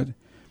mail it.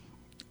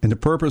 And the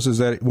purpose is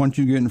that once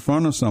you get in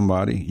front of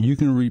somebody, you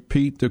can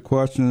repeat the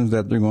questions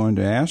that they're going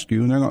to ask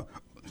you. And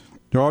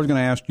they're always going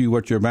to ask you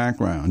what's your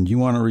background. You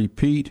want to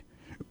repeat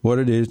what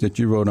it is that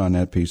you wrote on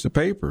that piece of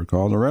paper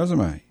called a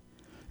resume.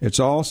 It's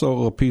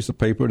also a piece of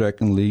paper that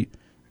can lead.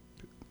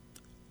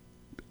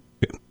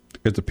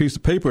 It's a piece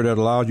of paper that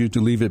allows you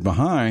to leave it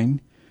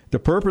behind. The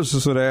purpose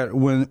is so that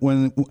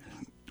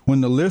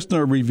when the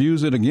listener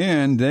reviews it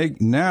again, they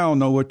now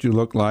know what you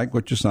look like,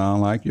 what you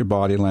sound like, your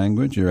body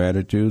language, your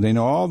attitude. They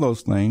know all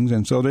those things,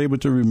 and so they're able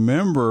to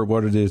remember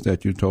what it is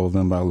that you told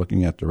them by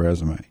looking at the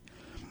resume.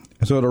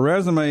 And so the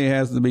resume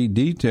has to be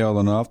detailed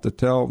enough to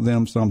tell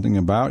them something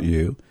about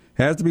you.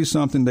 It has to be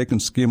something they can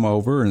skim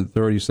over in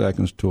 30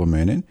 seconds to a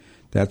minute.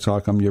 That's how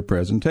come your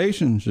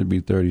presentation should be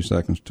 30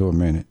 seconds to a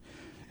minute,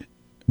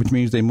 which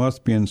means they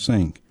must be in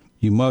sync.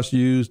 You must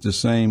use the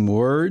same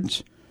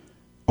words,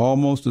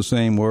 almost the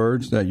same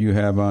words that you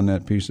have on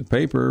that piece of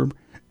paper,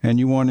 and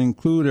you want to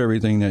include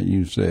everything that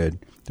you said.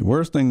 The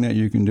worst thing that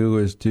you can do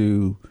is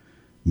to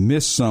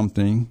miss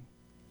something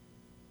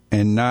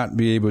and not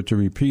be able to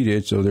repeat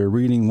it, so they're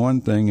reading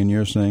one thing and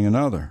you're saying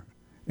another.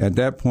 At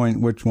that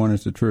point, which one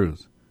is the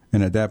truth?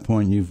 And at that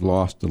point, you've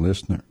lost the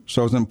listener.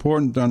 So it's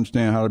important to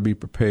understand how to be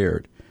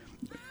prepared.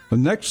 The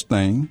next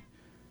thing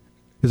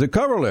is a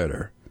cover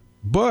letter.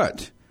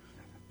 But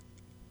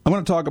I'm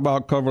going to talk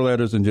about cover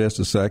letters in just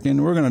a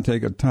second. We're going to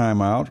take a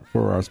time out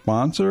for our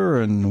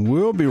sponsor, and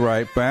we'll be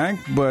right back.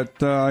 But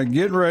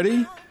get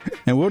ready,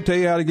 and we'll tell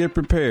you how to get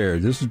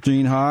prepared. This is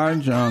Gene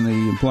Hodge on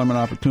the Employment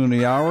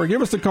Opportunity Hour.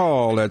 Give us a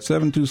call at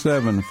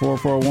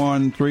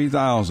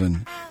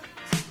 727-441-3000.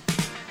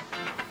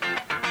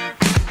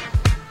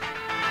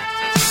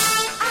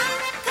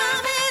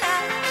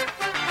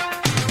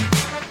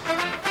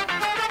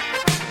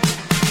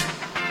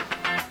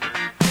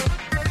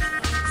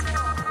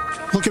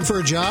 Looking for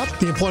a job?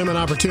 The Employment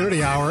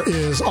Opportunity Hour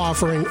is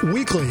offering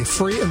weekly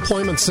free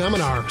employment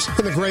seminars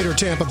in the greater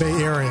Tampa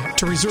Bay area.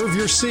 To reserve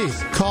your seat,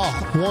 call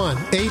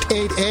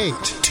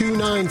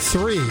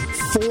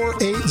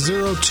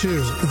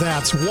 1-888-293-4802.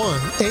 That's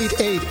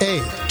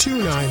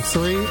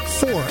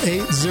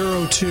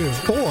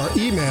 1-888-293-4802. Or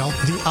email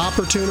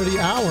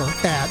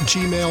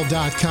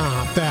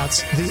theopportunityhour@gmail.com.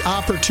 That's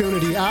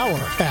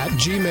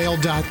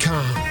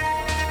theopportunityhour@gmail.com.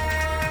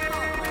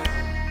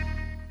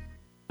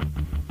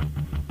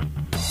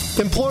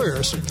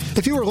 Employers,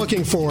 if you are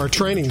looking for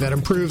training that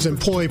improves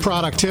employee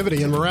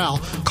productivity and morale,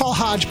 call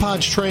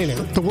Hodgepodge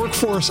Training, the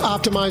workforce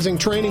optimizing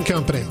training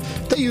company.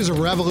 They use a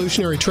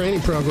revolutionary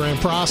training program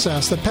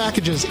process that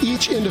packages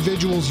each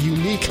individual's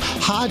unique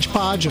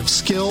hodgepodge of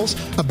skills,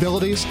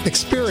 abilities,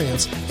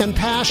 experience, and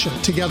passion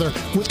together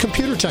with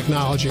computer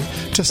technology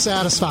to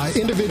satisfy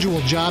individual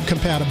job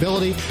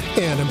compatibility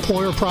and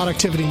employer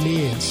productivity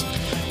needs.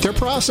 Their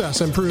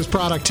process improves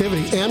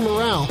productivity and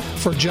morale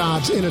for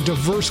jobs in a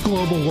diverse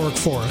global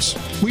workforce.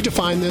 We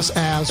define this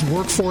as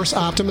workforce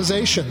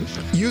optimization.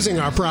 Using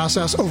our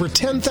process, over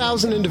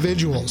 10,000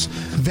 individuals,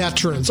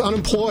 veterans,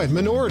 unemployed,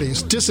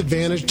 minorities,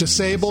 disadvantaged,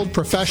 disabled,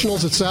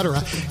 professionals, etc.,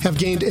 have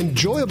gained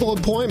enjoyable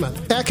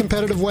employment at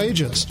competitive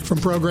wages from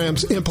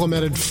programs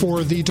implemented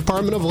for the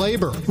Department of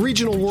Labor,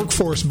 Regional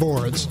Workforce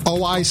Boards,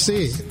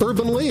 OIC,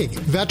 Urban League,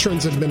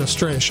 Veterans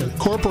Administration,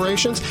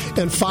 corporations,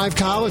 and 5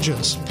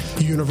 colleges: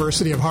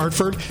 University of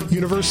Hartford,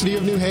 University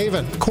of New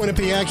Haven,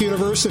 Quinnipiac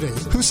University,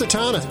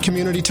 Housatonic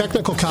Community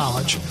Technical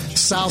College,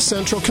 South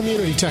Central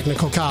Community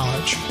Technical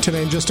College, to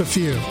name just a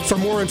few. For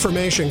more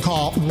information,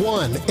 call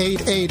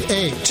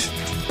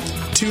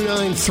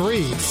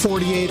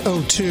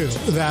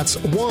 1-888-293-4802. That's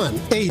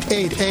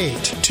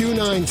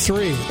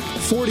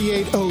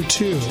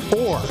 1-888-293-4802.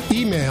 Or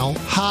email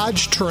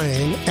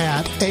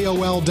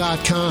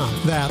hodgetrain@aol.com.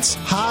 That's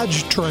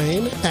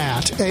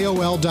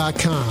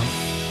hodgetrain@aol.com.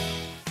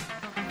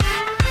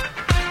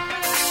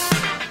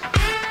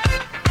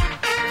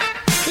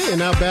 And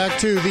now back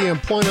to the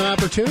Employment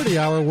Opportunity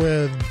Hour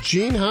with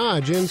Gene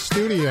Hodge in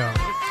studio.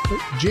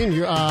 Gene,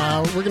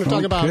 we're going to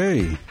talk about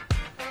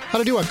how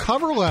to do a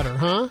cover letter,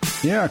 huh?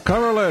 Yeah,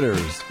 cover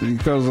letters,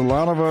 because a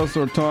lot of us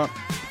we're taught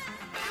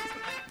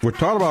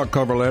about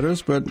cover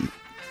letters, but in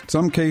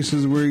some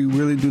cases we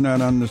really do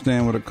not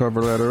understand what a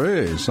cover letter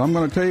is. So I'm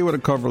going to tell you what a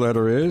cover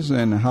letter is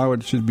and how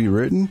it should be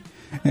written,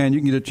 and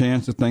you can get a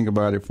chance to think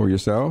about it for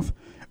yourself.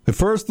 The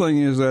first thing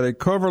is that a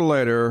cover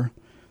letter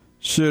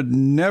should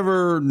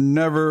never be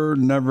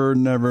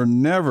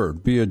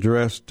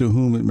addressed to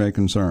whom it may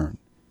concern.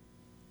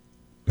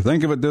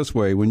 Think of it this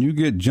way. When you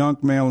get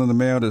junk mail in the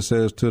mail that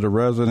says to the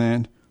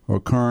resident or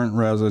current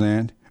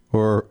resident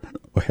or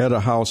head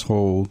of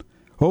household,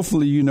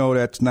 hopefully you know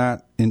that's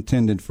not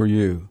intended for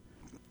you.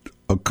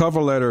 A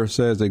cover letter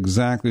says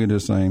exactly the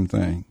same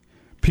thing.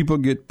 People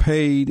get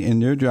paid in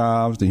their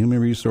jobs, the human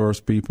resource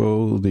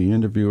people, the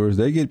interviewers,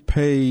 they get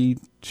paid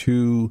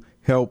to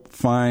help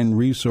find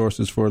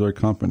resources for their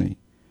company.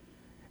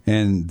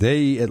 And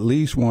they at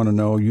least want to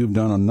know you've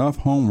done enough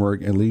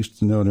homework at least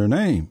to know their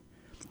name.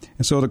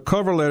 And so the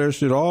cover letter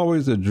should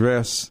always be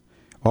addressed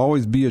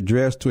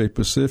to a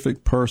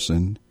specific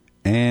person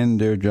and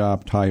their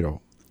job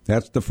title.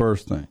 That's the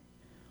first thing.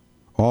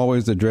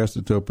 Always address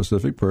it to a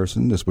specific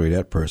person. This way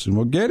that person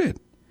will get it.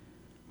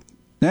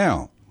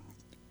 Now,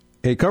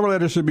 a cover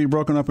letter should be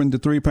broken up into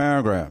 3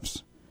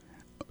 paragraphs.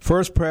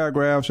 First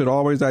paragraph should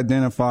always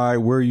identify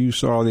where you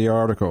saw the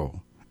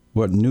article,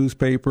 what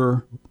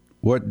newspaper,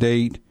 what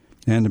date,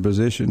 and the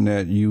position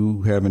that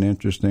you have an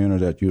interest in or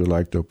that you would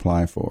like to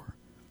apply for.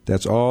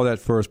 That's all that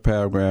first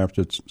paragraph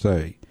should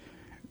say.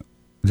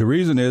 The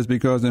reason is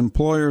because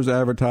employers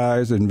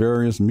advertise in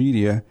various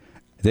media.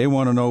 They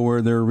want to know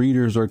where their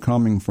readers are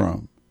coming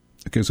from.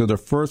 Okay, so the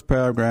first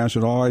paragraph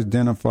should always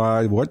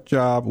identify what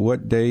job,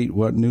 what date,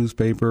 what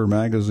newspaper,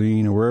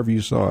 magazine, or wherever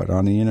you saw it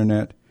on the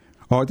internet.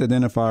 Always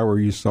identify where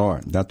you saw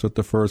it. That's what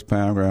the first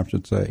paragraph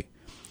should say.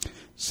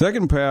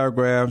 Second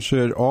paragraph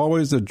should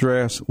always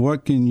address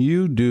what can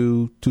you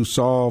do to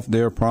solve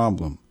their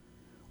problem.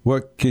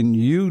 What can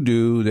you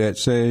do that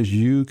says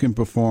you can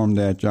perform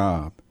that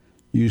job?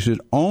 You should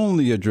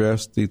only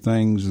address the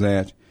things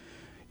that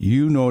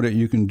you know that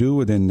you can do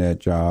within that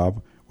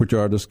job, which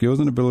are the skills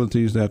and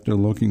abilities that they're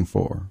looking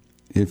for.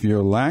 If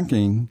you're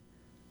lacking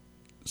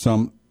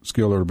some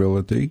skill or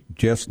ability,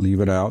 just leave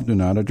it out. Do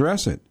not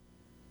address it.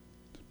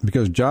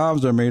 Because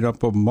jobs are made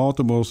up of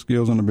multiple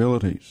skills and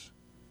abilities.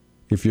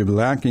 If you're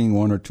lacking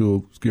one or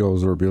two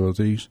skills or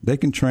abilities, they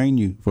can train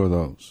you for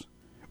those.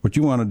 What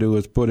you want to do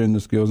is put in the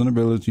skills and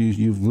abilities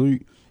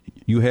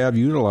you have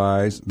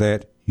utilized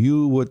that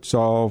you would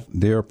solve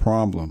their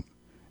problem.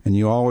 And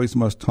you always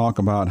must talk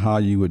about how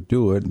you would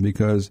do it,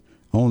 because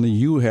only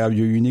you have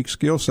your unique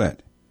skill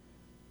set.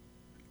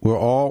 We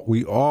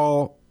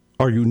all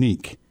are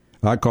unique.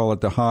 I call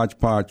it the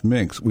hodgepodge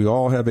mix. We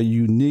all have a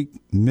unique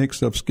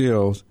mix of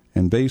skills,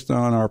 and based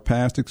on our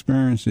past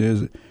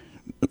experiences,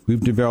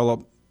 we've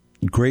developed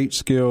great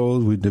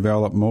skills, we've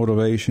developed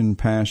motivation,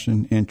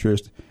 passion,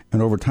 interest,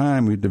 and over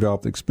time we've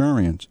developed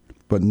experience.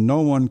 But no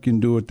one can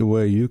do it the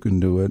way you can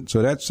do it.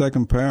 So that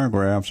second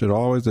paragraph should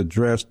always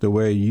address the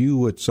way you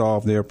would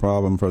solve their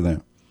problem for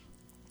them.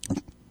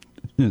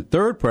 The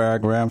third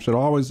paragraph should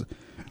always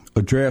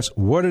address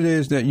what it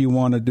is that you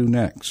want to do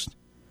next.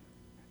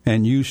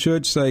 And you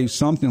should say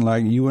something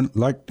like you would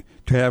like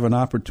to have an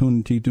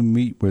opportunity to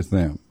meet with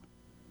them.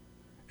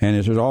 And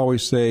it should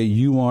always say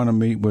you want to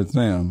meet with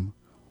them.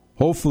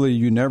 Hopefully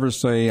you never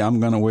say,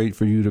 I'm going to wait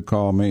for you to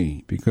call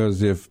me.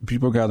 Because if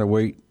people got to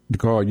wait to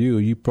call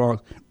you,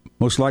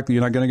 most likely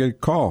you're not going to get a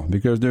call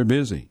because they're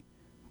busy.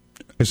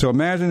 So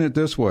imagine it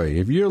this way.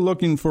 If you're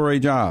looking for a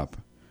job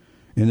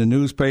in the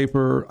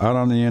newspaper, out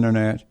on the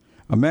internet,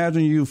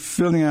 imagine you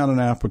filling out an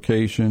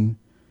application,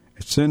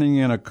 sending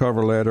in a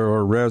cover letter or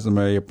a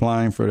resume,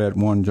 applying for that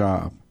one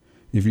job.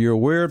 If you're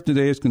aware of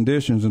today's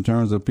conditions in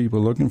terms of people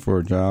looking for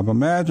a job,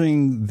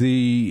 imagine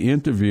the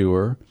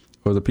interviewer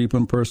or the people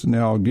in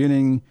personnel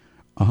getting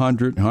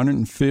 100,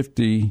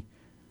 150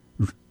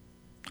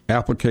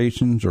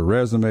 applications or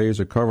resumes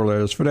or cover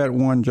letters for that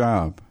one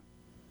job.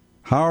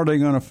 How are they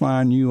going to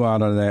find you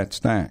out of that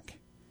stack?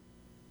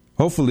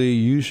 Hopefully,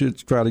 you should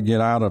try to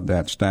get out of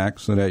that stack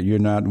so that you're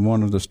not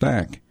one of the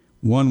stack.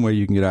 One way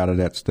you can get out of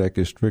that stack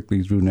is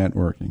strictly through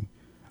networking.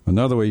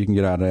 Another way you can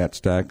get out of that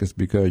stack is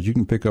because you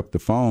can pick up the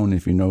phone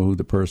if you know who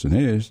the person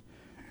is.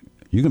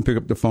 You can pick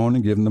up the phone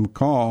and give them a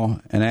call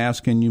and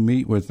ask, can you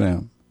meet with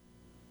them?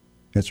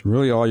 That's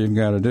really all you've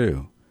got to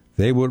do.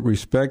 They would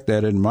respect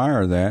that,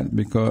 admire that,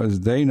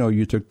 because they know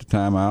you took the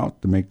time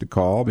out to make the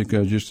call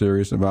because you're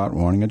serious about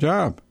wanting a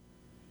job.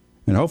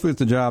 And hopefully it's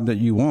the job that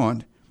you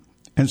want.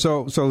 And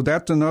so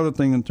that's another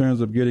thing in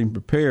terms of getting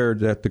prepared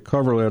that the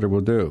cover letter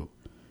will do.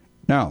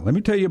 Now, let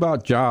me tell you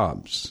about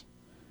jobs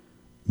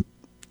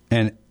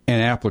and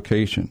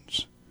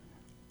applications.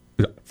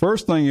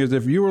 First thing is,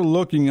 if you were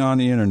looking on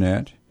the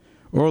internet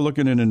or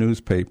looking in a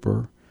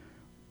newspaper,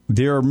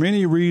 there are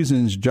many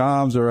reasons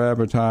jobs are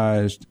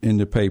advertised in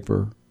the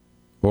paper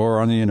or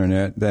on the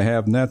internet that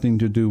have nothing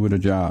to do with a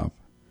job.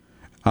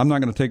 I'm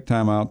not going to take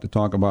time out to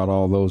talk about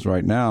all those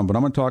right now, but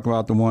I'm going to talk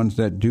about the ones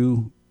that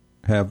do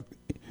have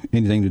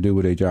anything to do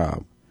with a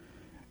job.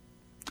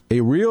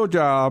 A real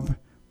job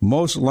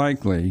most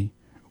likely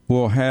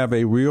will have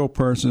a real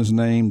person's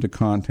name to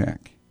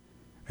contact.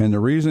 And the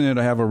reason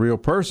it'll have a real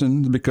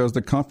person is because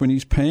the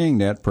company's paying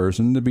that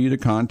person to be the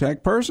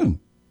contact person.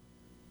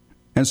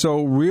 And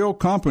so real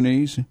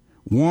companies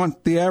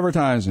want the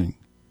advertising.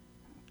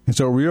 And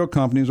so real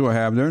companies will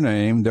have their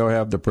name, they'll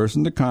have the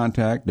person to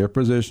contact, their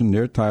position,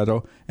 their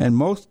title, and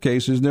most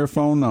cases their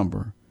phone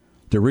number.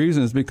 The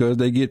reason is because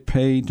they get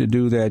paid to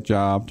do that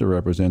job to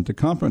represent the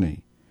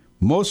company.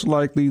 Most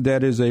likely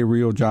that is a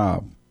real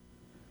job.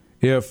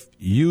 If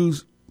you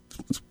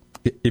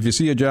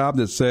see a job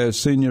that says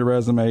send your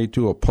resume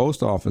to a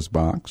post office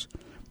box,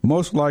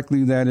 most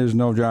likely that is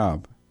no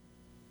job.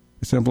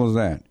 As simple as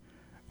that.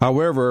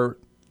 However,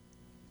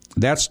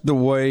 that's the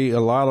way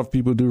a lot of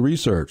people do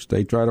research.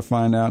 They try to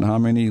find out how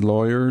many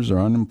lawyers are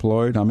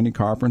unemployed, how many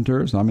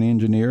carpenters, how many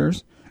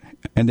engineers,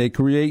 and they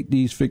create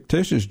these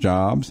fictitious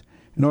jobs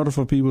in order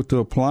for people to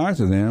apply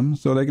to them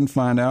so they can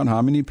find out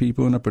how many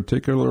people in a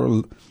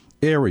particular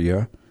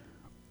area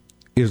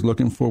is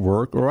looking for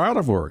work or out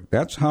of work.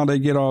 That's how they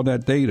get all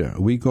that data.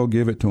 We go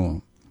give it to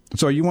them.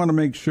 So you want to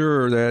make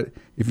sure that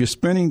if you're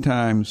spending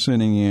time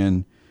sending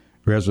in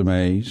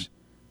resumes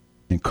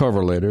and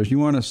cover letters, you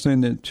want to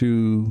send it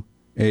to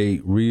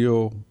a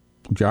real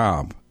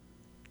job.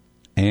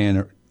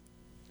 And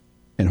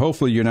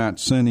hopefully you're not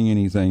sending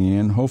anything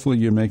in. Hopefully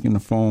you're making a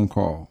phone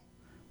call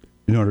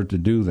in order to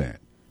do that.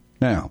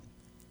 Now,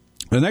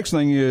 the next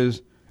thing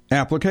is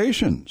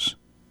applications.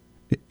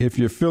 If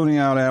you're filling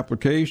out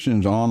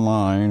applications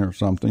online or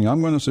something,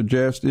 I'm going to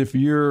suggest if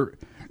you're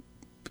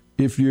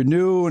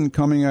new and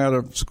coming out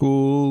of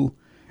school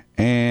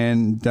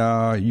and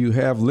you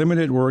have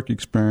limited work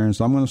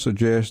experience, I'm going to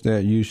suggest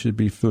that you should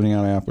be filling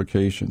out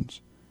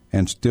applications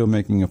and still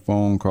making a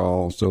phone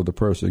call so the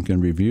person can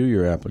review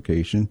your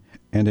application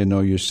and they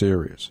know you're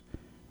serious.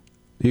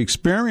 The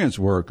experienced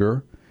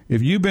worker,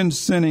 if you've been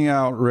sending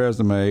out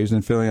resumes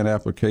and filling out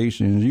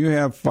applications, you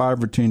have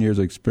 5 or 10 years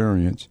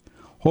experience,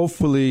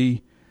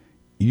 hopefully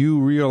you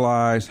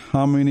realize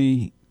how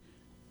many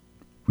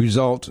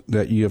results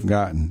that you have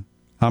gotten,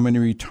 how many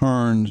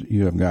returns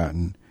you have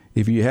gotten.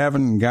 If you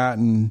haven't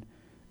gotten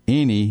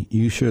any,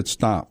 you should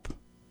stop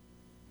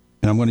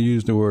and I'm going to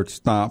use the word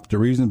stop. The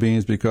reason being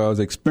is because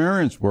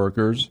experienced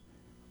workers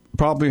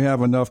probably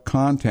have enough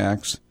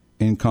contacts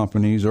in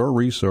companies or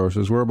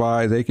resources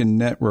whereby they can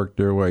network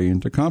their way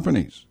into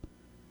companies.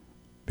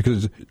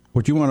 Because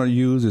what you want to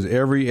use is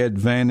every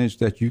advantage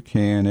that you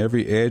can,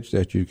 every edge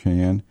that you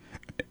can,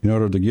 in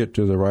order to get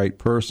to the right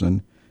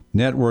person.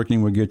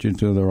 Networking will get you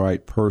to the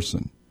right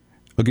person.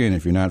 Again,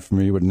 if you're not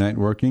familiar with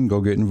networking,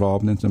 go get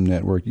involved in some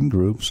networking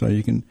groups so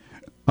you can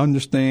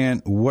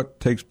understand what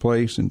takes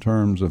place in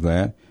terms of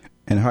that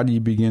and how do you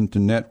begin to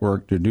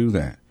network to do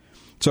that.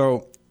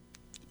 So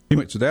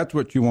that's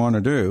what you want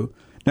to do.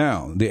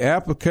 Now, the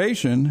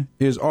application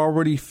is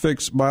already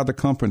fixed by the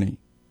company.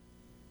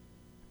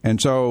 And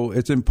so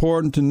it's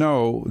important to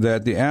know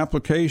that the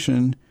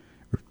application,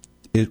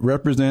 it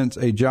represents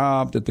a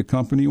job that the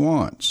company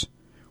wants.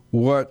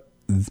 What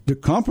the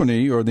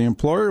company or the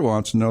employer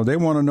wants to know, they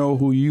want to know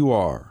who you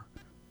are.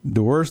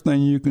 The worst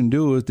thing you can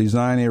do is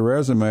design a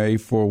resume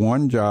for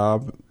one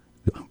job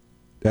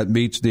that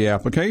meets the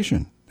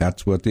application.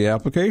 That's what the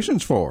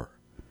application's for.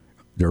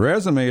 The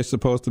resume is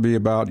supposed to be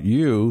about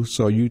you,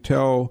 so you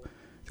tell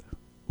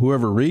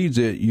whoever reads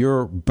it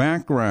your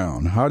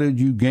background. How did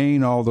you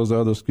gain all those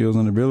other skills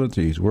and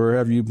abilities? Where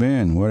have you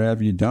been? What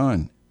have you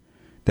done?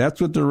 That's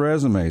what the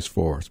resume is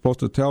for. It's supposed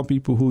to tell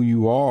people who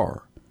you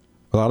are.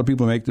 A lot of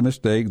people make the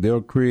mistake.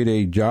 They'll create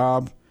a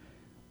job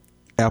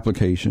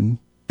application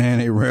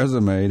and a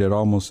resume that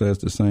almost says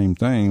the same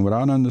thing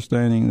without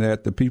understanding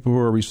that the people who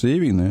are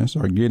receiving this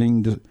are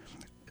getting the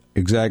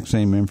exact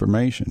same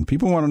information.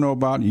 People want to know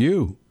about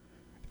you.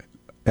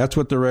 That's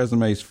what the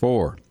resume is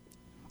for.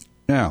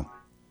 Now,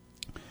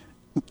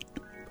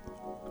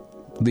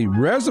 the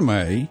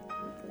resume,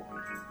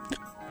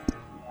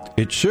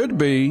 it should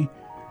be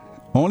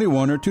only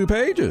 1 or 2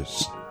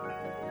 pages.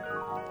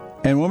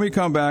 And when we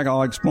come back,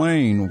 I'll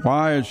explain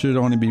why it should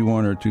only be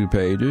 1 or 2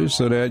 pages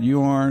so that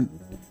you aren't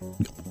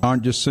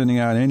just sending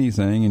out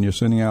anything and you're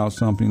sending out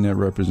something that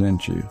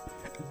represents you.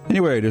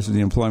 Anyway, this is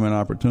the Employment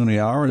Opportunity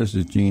Hour. This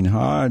is Gene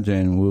Hodge,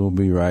 and we'll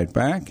be right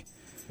back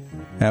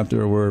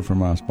after a word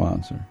from our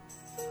sponsor.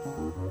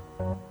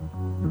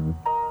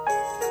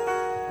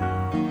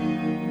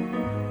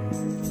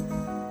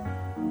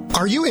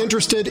 Are you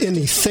interested in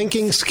the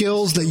thinking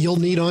skills that you'll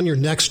need on your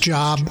next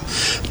job?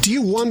 Do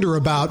you wonder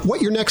about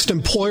what your next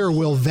employer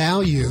will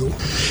value?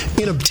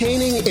 In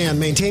obtaining and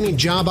maintaining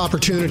job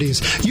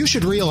opportunities, you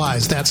should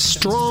realize that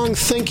strong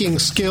thinking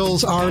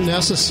skills are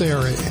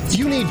necessary.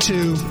 You need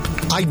to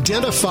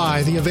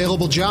identify the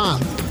available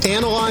job,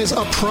 analyze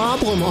a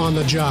problem on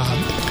the job,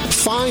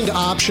 find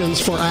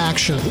options for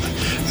action,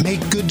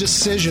 make good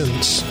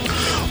decisions,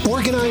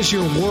 organize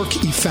your work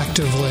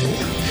effectively,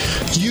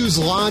 use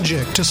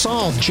logic to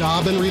solve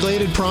job and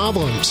related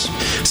problems,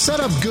 set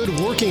up good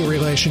working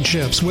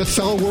relationships with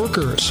fellow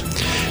workers,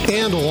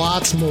 and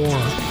lots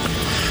more.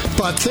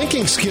 But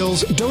thinking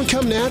skills don't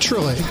come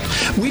naturally.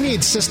 We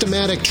need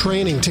systematic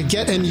training to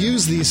get and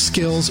use these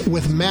skills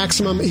with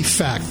maximum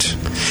effect.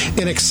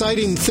 An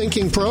exciting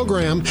thinking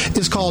program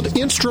is called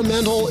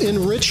Instrumental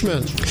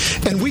Enrichment,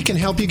 and we can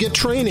help you get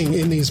training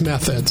in these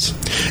methods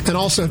and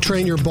also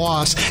train your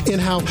boss in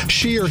how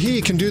she or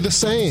he can do the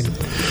same.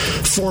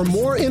 For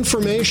more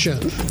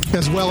information,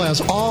 as well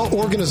as all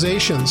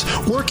organizations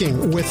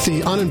working with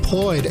the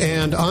unemployed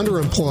and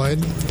underemployed,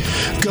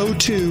 go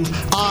to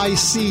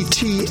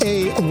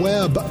ictaweb.org.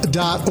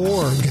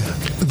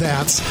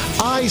 That's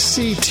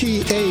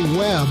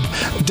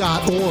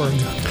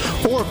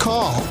ictaweb.org. Or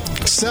call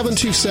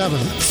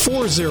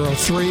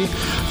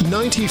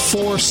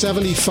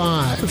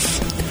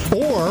 727-403-9475.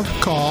 Or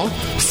call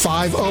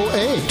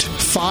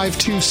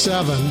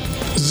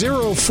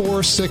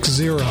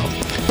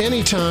 508-527-0460.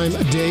 Anytime,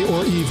 day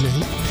or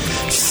evening.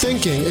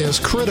 Thinking is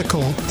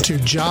critical to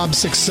job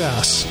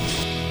success.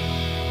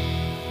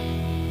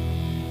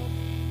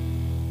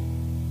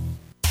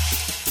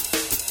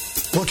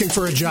 Looking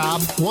for a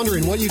job?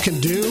 Wondering what you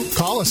can do?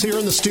 Call us here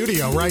in the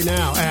studio right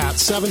now at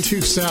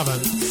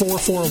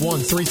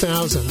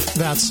 727-441-3000.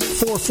 That's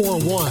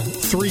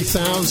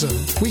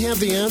 441-3000. We have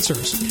the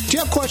answers. Do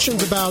you have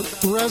questions about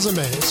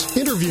resumes,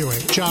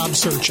 interviewing, job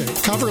searching,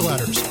 cover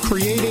letters,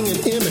 creating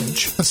an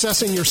image,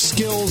 assessing your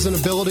skills and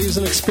abilities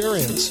and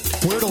experience,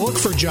 where to look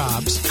for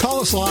jobs?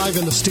 Call us live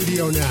in the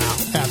studio now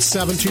at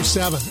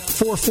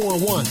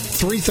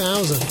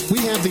 727-441-3000. We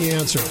have the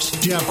answers.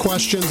 Do you have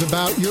questions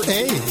about your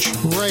age,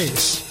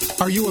 race?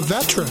 Are you a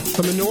veteran,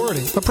 a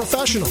minority, a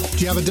professional? Do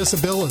you have a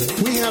disability?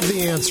 We have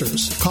the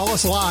answers. Call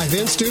us live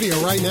in studio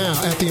right now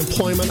at the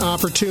Employment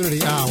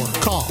Opportunity Hour.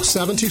 Call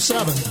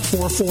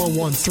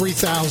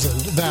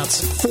 727-441-3000.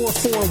 That's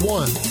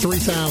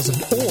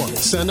 441-3000. Or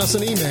send us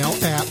an email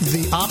at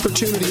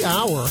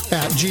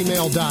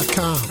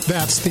theopportunityhour@gmail.com.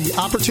 That's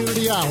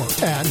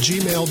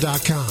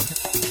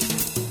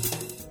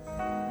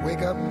theopportunityhour@gmail.com.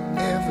 Wake up,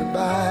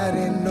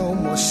 everybody, no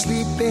more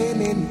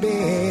sleeping in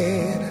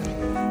bed.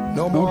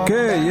 No more.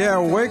 Okay, yeah,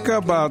 wake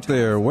up out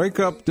there. Wake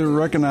up to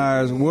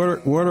recognize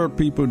what are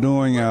people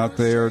doing out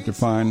there to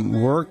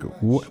find work.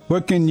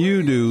 What can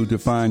you do to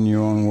find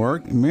your own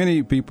work?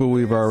 Many people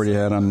we've already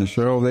had on the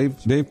show,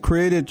 they've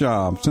created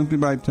jobs simply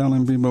by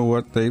telling people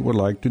what they would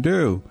like to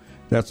do.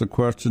 That's a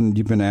question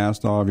you've been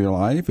asked all of your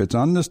life. It's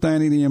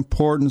understanding the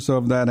importance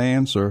of that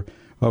answer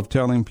of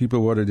telling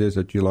people what it is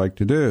that you like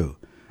to do.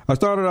 I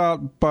started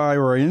out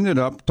I ended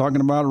up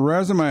talking about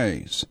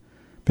resumes,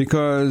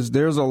 because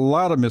there's a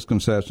lot of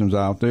misconceptions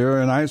out there,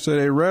 and I said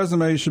a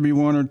resume should be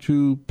 1 or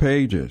 2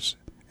 pages,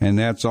 and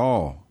that's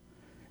all.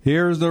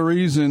 Here's the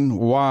reason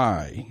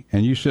why,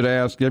 and you should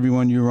ask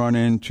everyone you run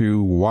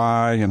into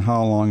why and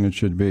how long it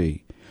should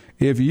be.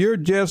 If you're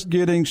just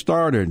getting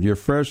started, you're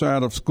fresh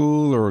out of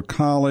school or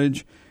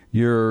college,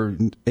 you're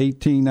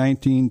 18,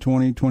 19,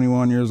 20,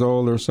 21 years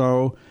old or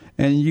so,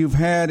 and you've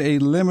had a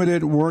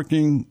limited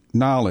working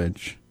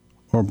knowledge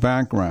or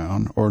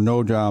background or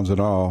no jobs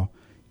at all,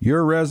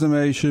 your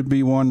resume should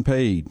be 1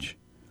 page.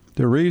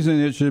 The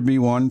reason it should be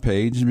 1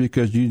 page is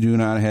because you do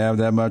not have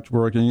that much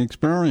working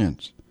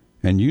experience.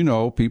 And you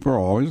know people are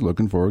always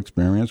looking for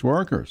experienced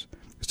workers.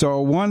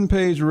 So a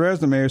 1-page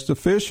resume is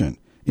sufficient.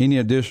 Any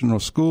additional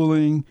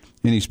schooling,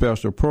 any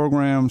special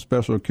programs,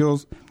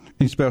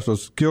 any special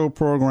skill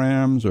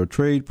programs or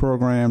trade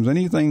programs,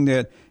 anything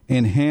that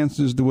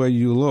enhances the way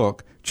you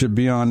look should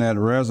be on that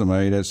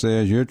resume that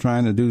says you're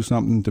trying to do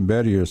something to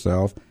better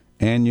yourself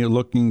and you're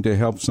looking to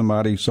help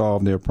somebody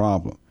solve their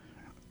problem.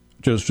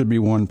 Just should be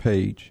 1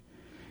 page.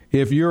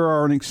 If you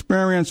are an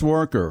experienced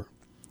worker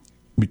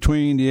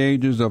between the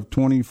ages of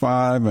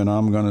 25 and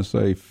I'm going to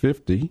say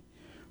 50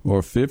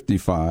 or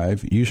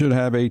 55, you should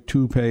have a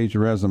 2-page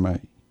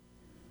resume.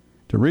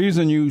 The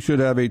reason you should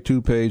have a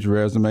 2-page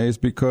resume is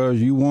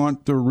because you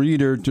want the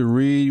reader to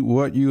read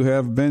what you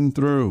have been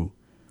through,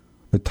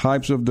 the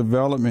types of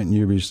development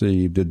you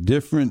received, the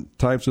different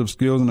types of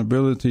skills and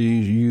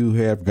abilities you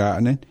have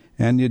gotten,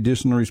 and the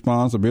additional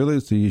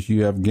responsibilities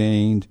you have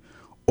gained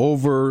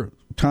over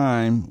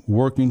time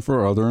working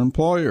for other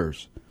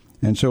employers.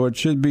 And so it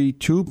should be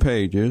 2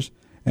 pages,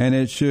 and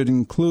it should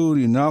include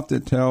enough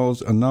that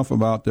tells enough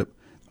about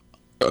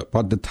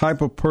the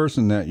type of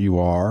person that you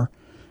are.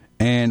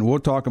 And we'll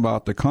talk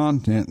about the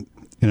content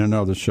in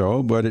another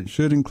show, but it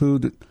should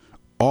include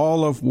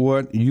all of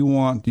what you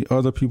want the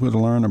other people to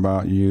learn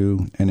about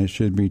you, and it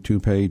should be 2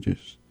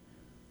 pages.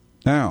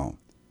 Now,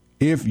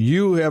 if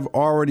you have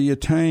already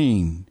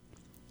attained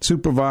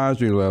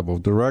supervisory level,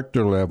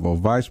 director level,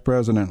 vice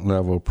president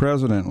level,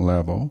 president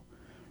level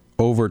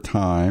over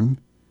time,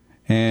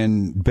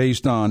 and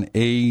based on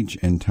age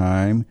and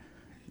time,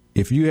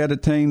 if you had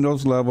attained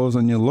those levels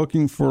and you're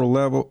looking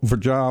for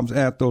jobs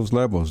at those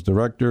levels,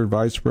 director,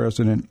 vice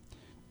president,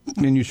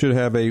 then you should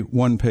have a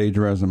 1-page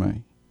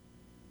resume.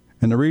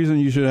 And the reason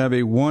you should have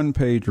a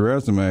 1-page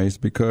resume is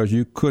because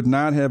you could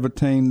not have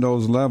attained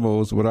those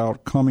levels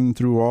without coming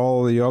through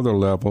all the other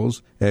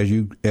levels as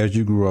you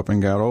grew up and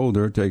got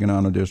older, taking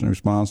on additional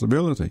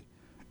responsibility.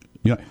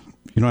 You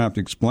don't have to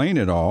explain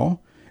it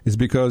all. It's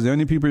because the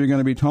only people you're going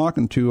to be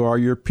talking to are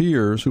your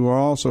peers who are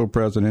also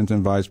presidents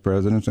and vice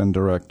presidents and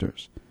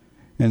directors.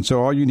 And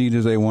so all you need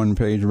is a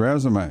 1-page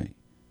resume,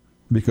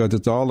 because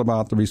it's all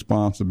about the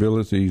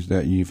responsibilities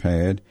that you've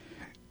had.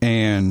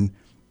 And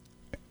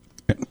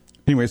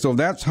anyway, so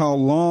that's how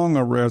long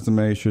a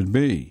resume should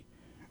be.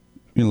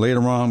 And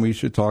later on,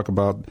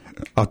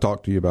 I'll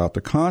talk to you about the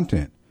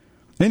content.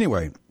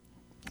 Anyway,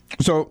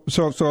 so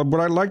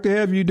what I'd like to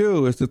have you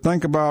do is to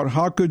think about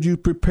how could you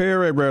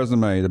prepare a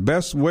resume. The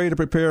best way to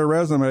prepare a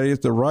resume is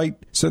to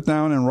sit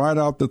down and write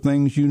out the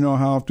things you know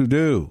how to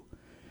do.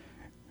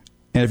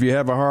 And if you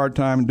have a hard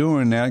time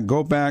doing that,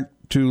 go back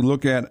to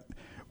look at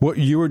what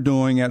you were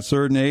doing at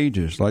certain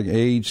ages, like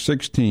age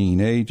 16,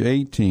 age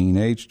 18,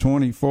 age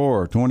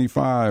 24,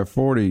 25,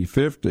 40,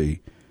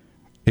 50.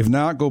 If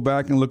not, go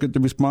back and look at the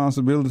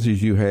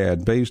responsibilities you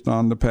had based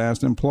on the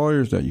past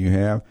employers that you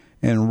have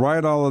and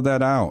write all of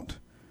that out,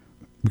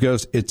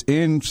 because it's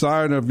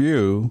inside of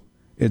you.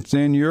 It's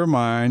in your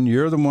mind.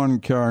 You're the one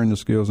carrying the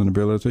skills and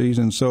abilities,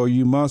 and so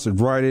you must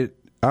write it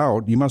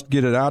out. You must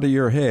get it out of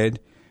your head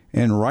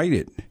and write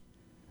it.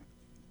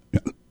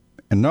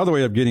 Another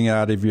way of getting it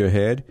out of your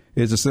head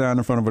is to sit down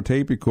in front of a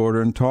tape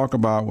recorder and talk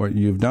about what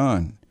you've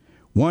done.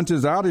 Once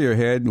it's out of your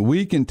head,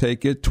 we can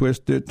take it,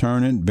 twist it,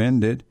 turn it,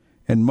 bend it,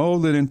 and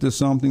mold it into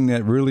something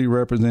that really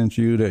represents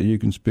you that you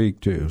can speak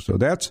to. So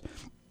that's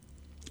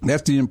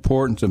the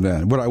importance of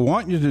that. What I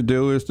want you to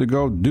do is to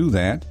go do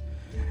that,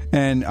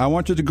 and I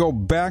want you to go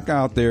back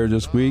out there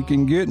this week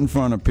and get in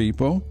front of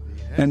people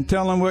and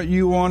tell them what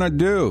you want to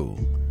do.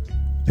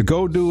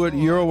 Go do it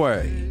your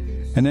way.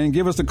 And then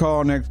give us a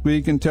call next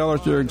week and tell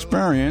us your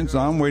experience.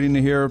 I'm waiting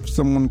to hear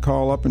someone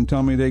call up and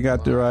tell me they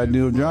got their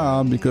ideal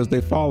job because they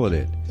followed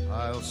it.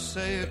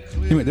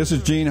 Anyway, this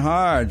is Gene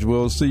Hodge.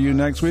 We'll see you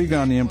next week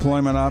on the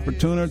Employment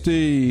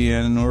Opportunity,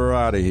 and we're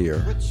out of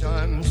here.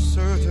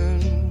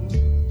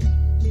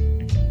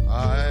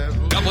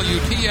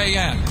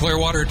 WTAN,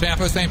 Clearwater,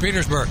 Tampa, St.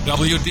 Petersburg.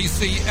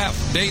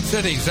 WDCF, Dade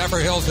City, Zephyr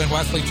Hills, and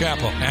Wesley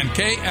Chapel. And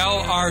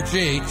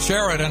KLRG,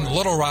 Sheridan,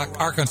 Little Rock,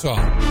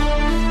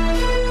 Arkansas.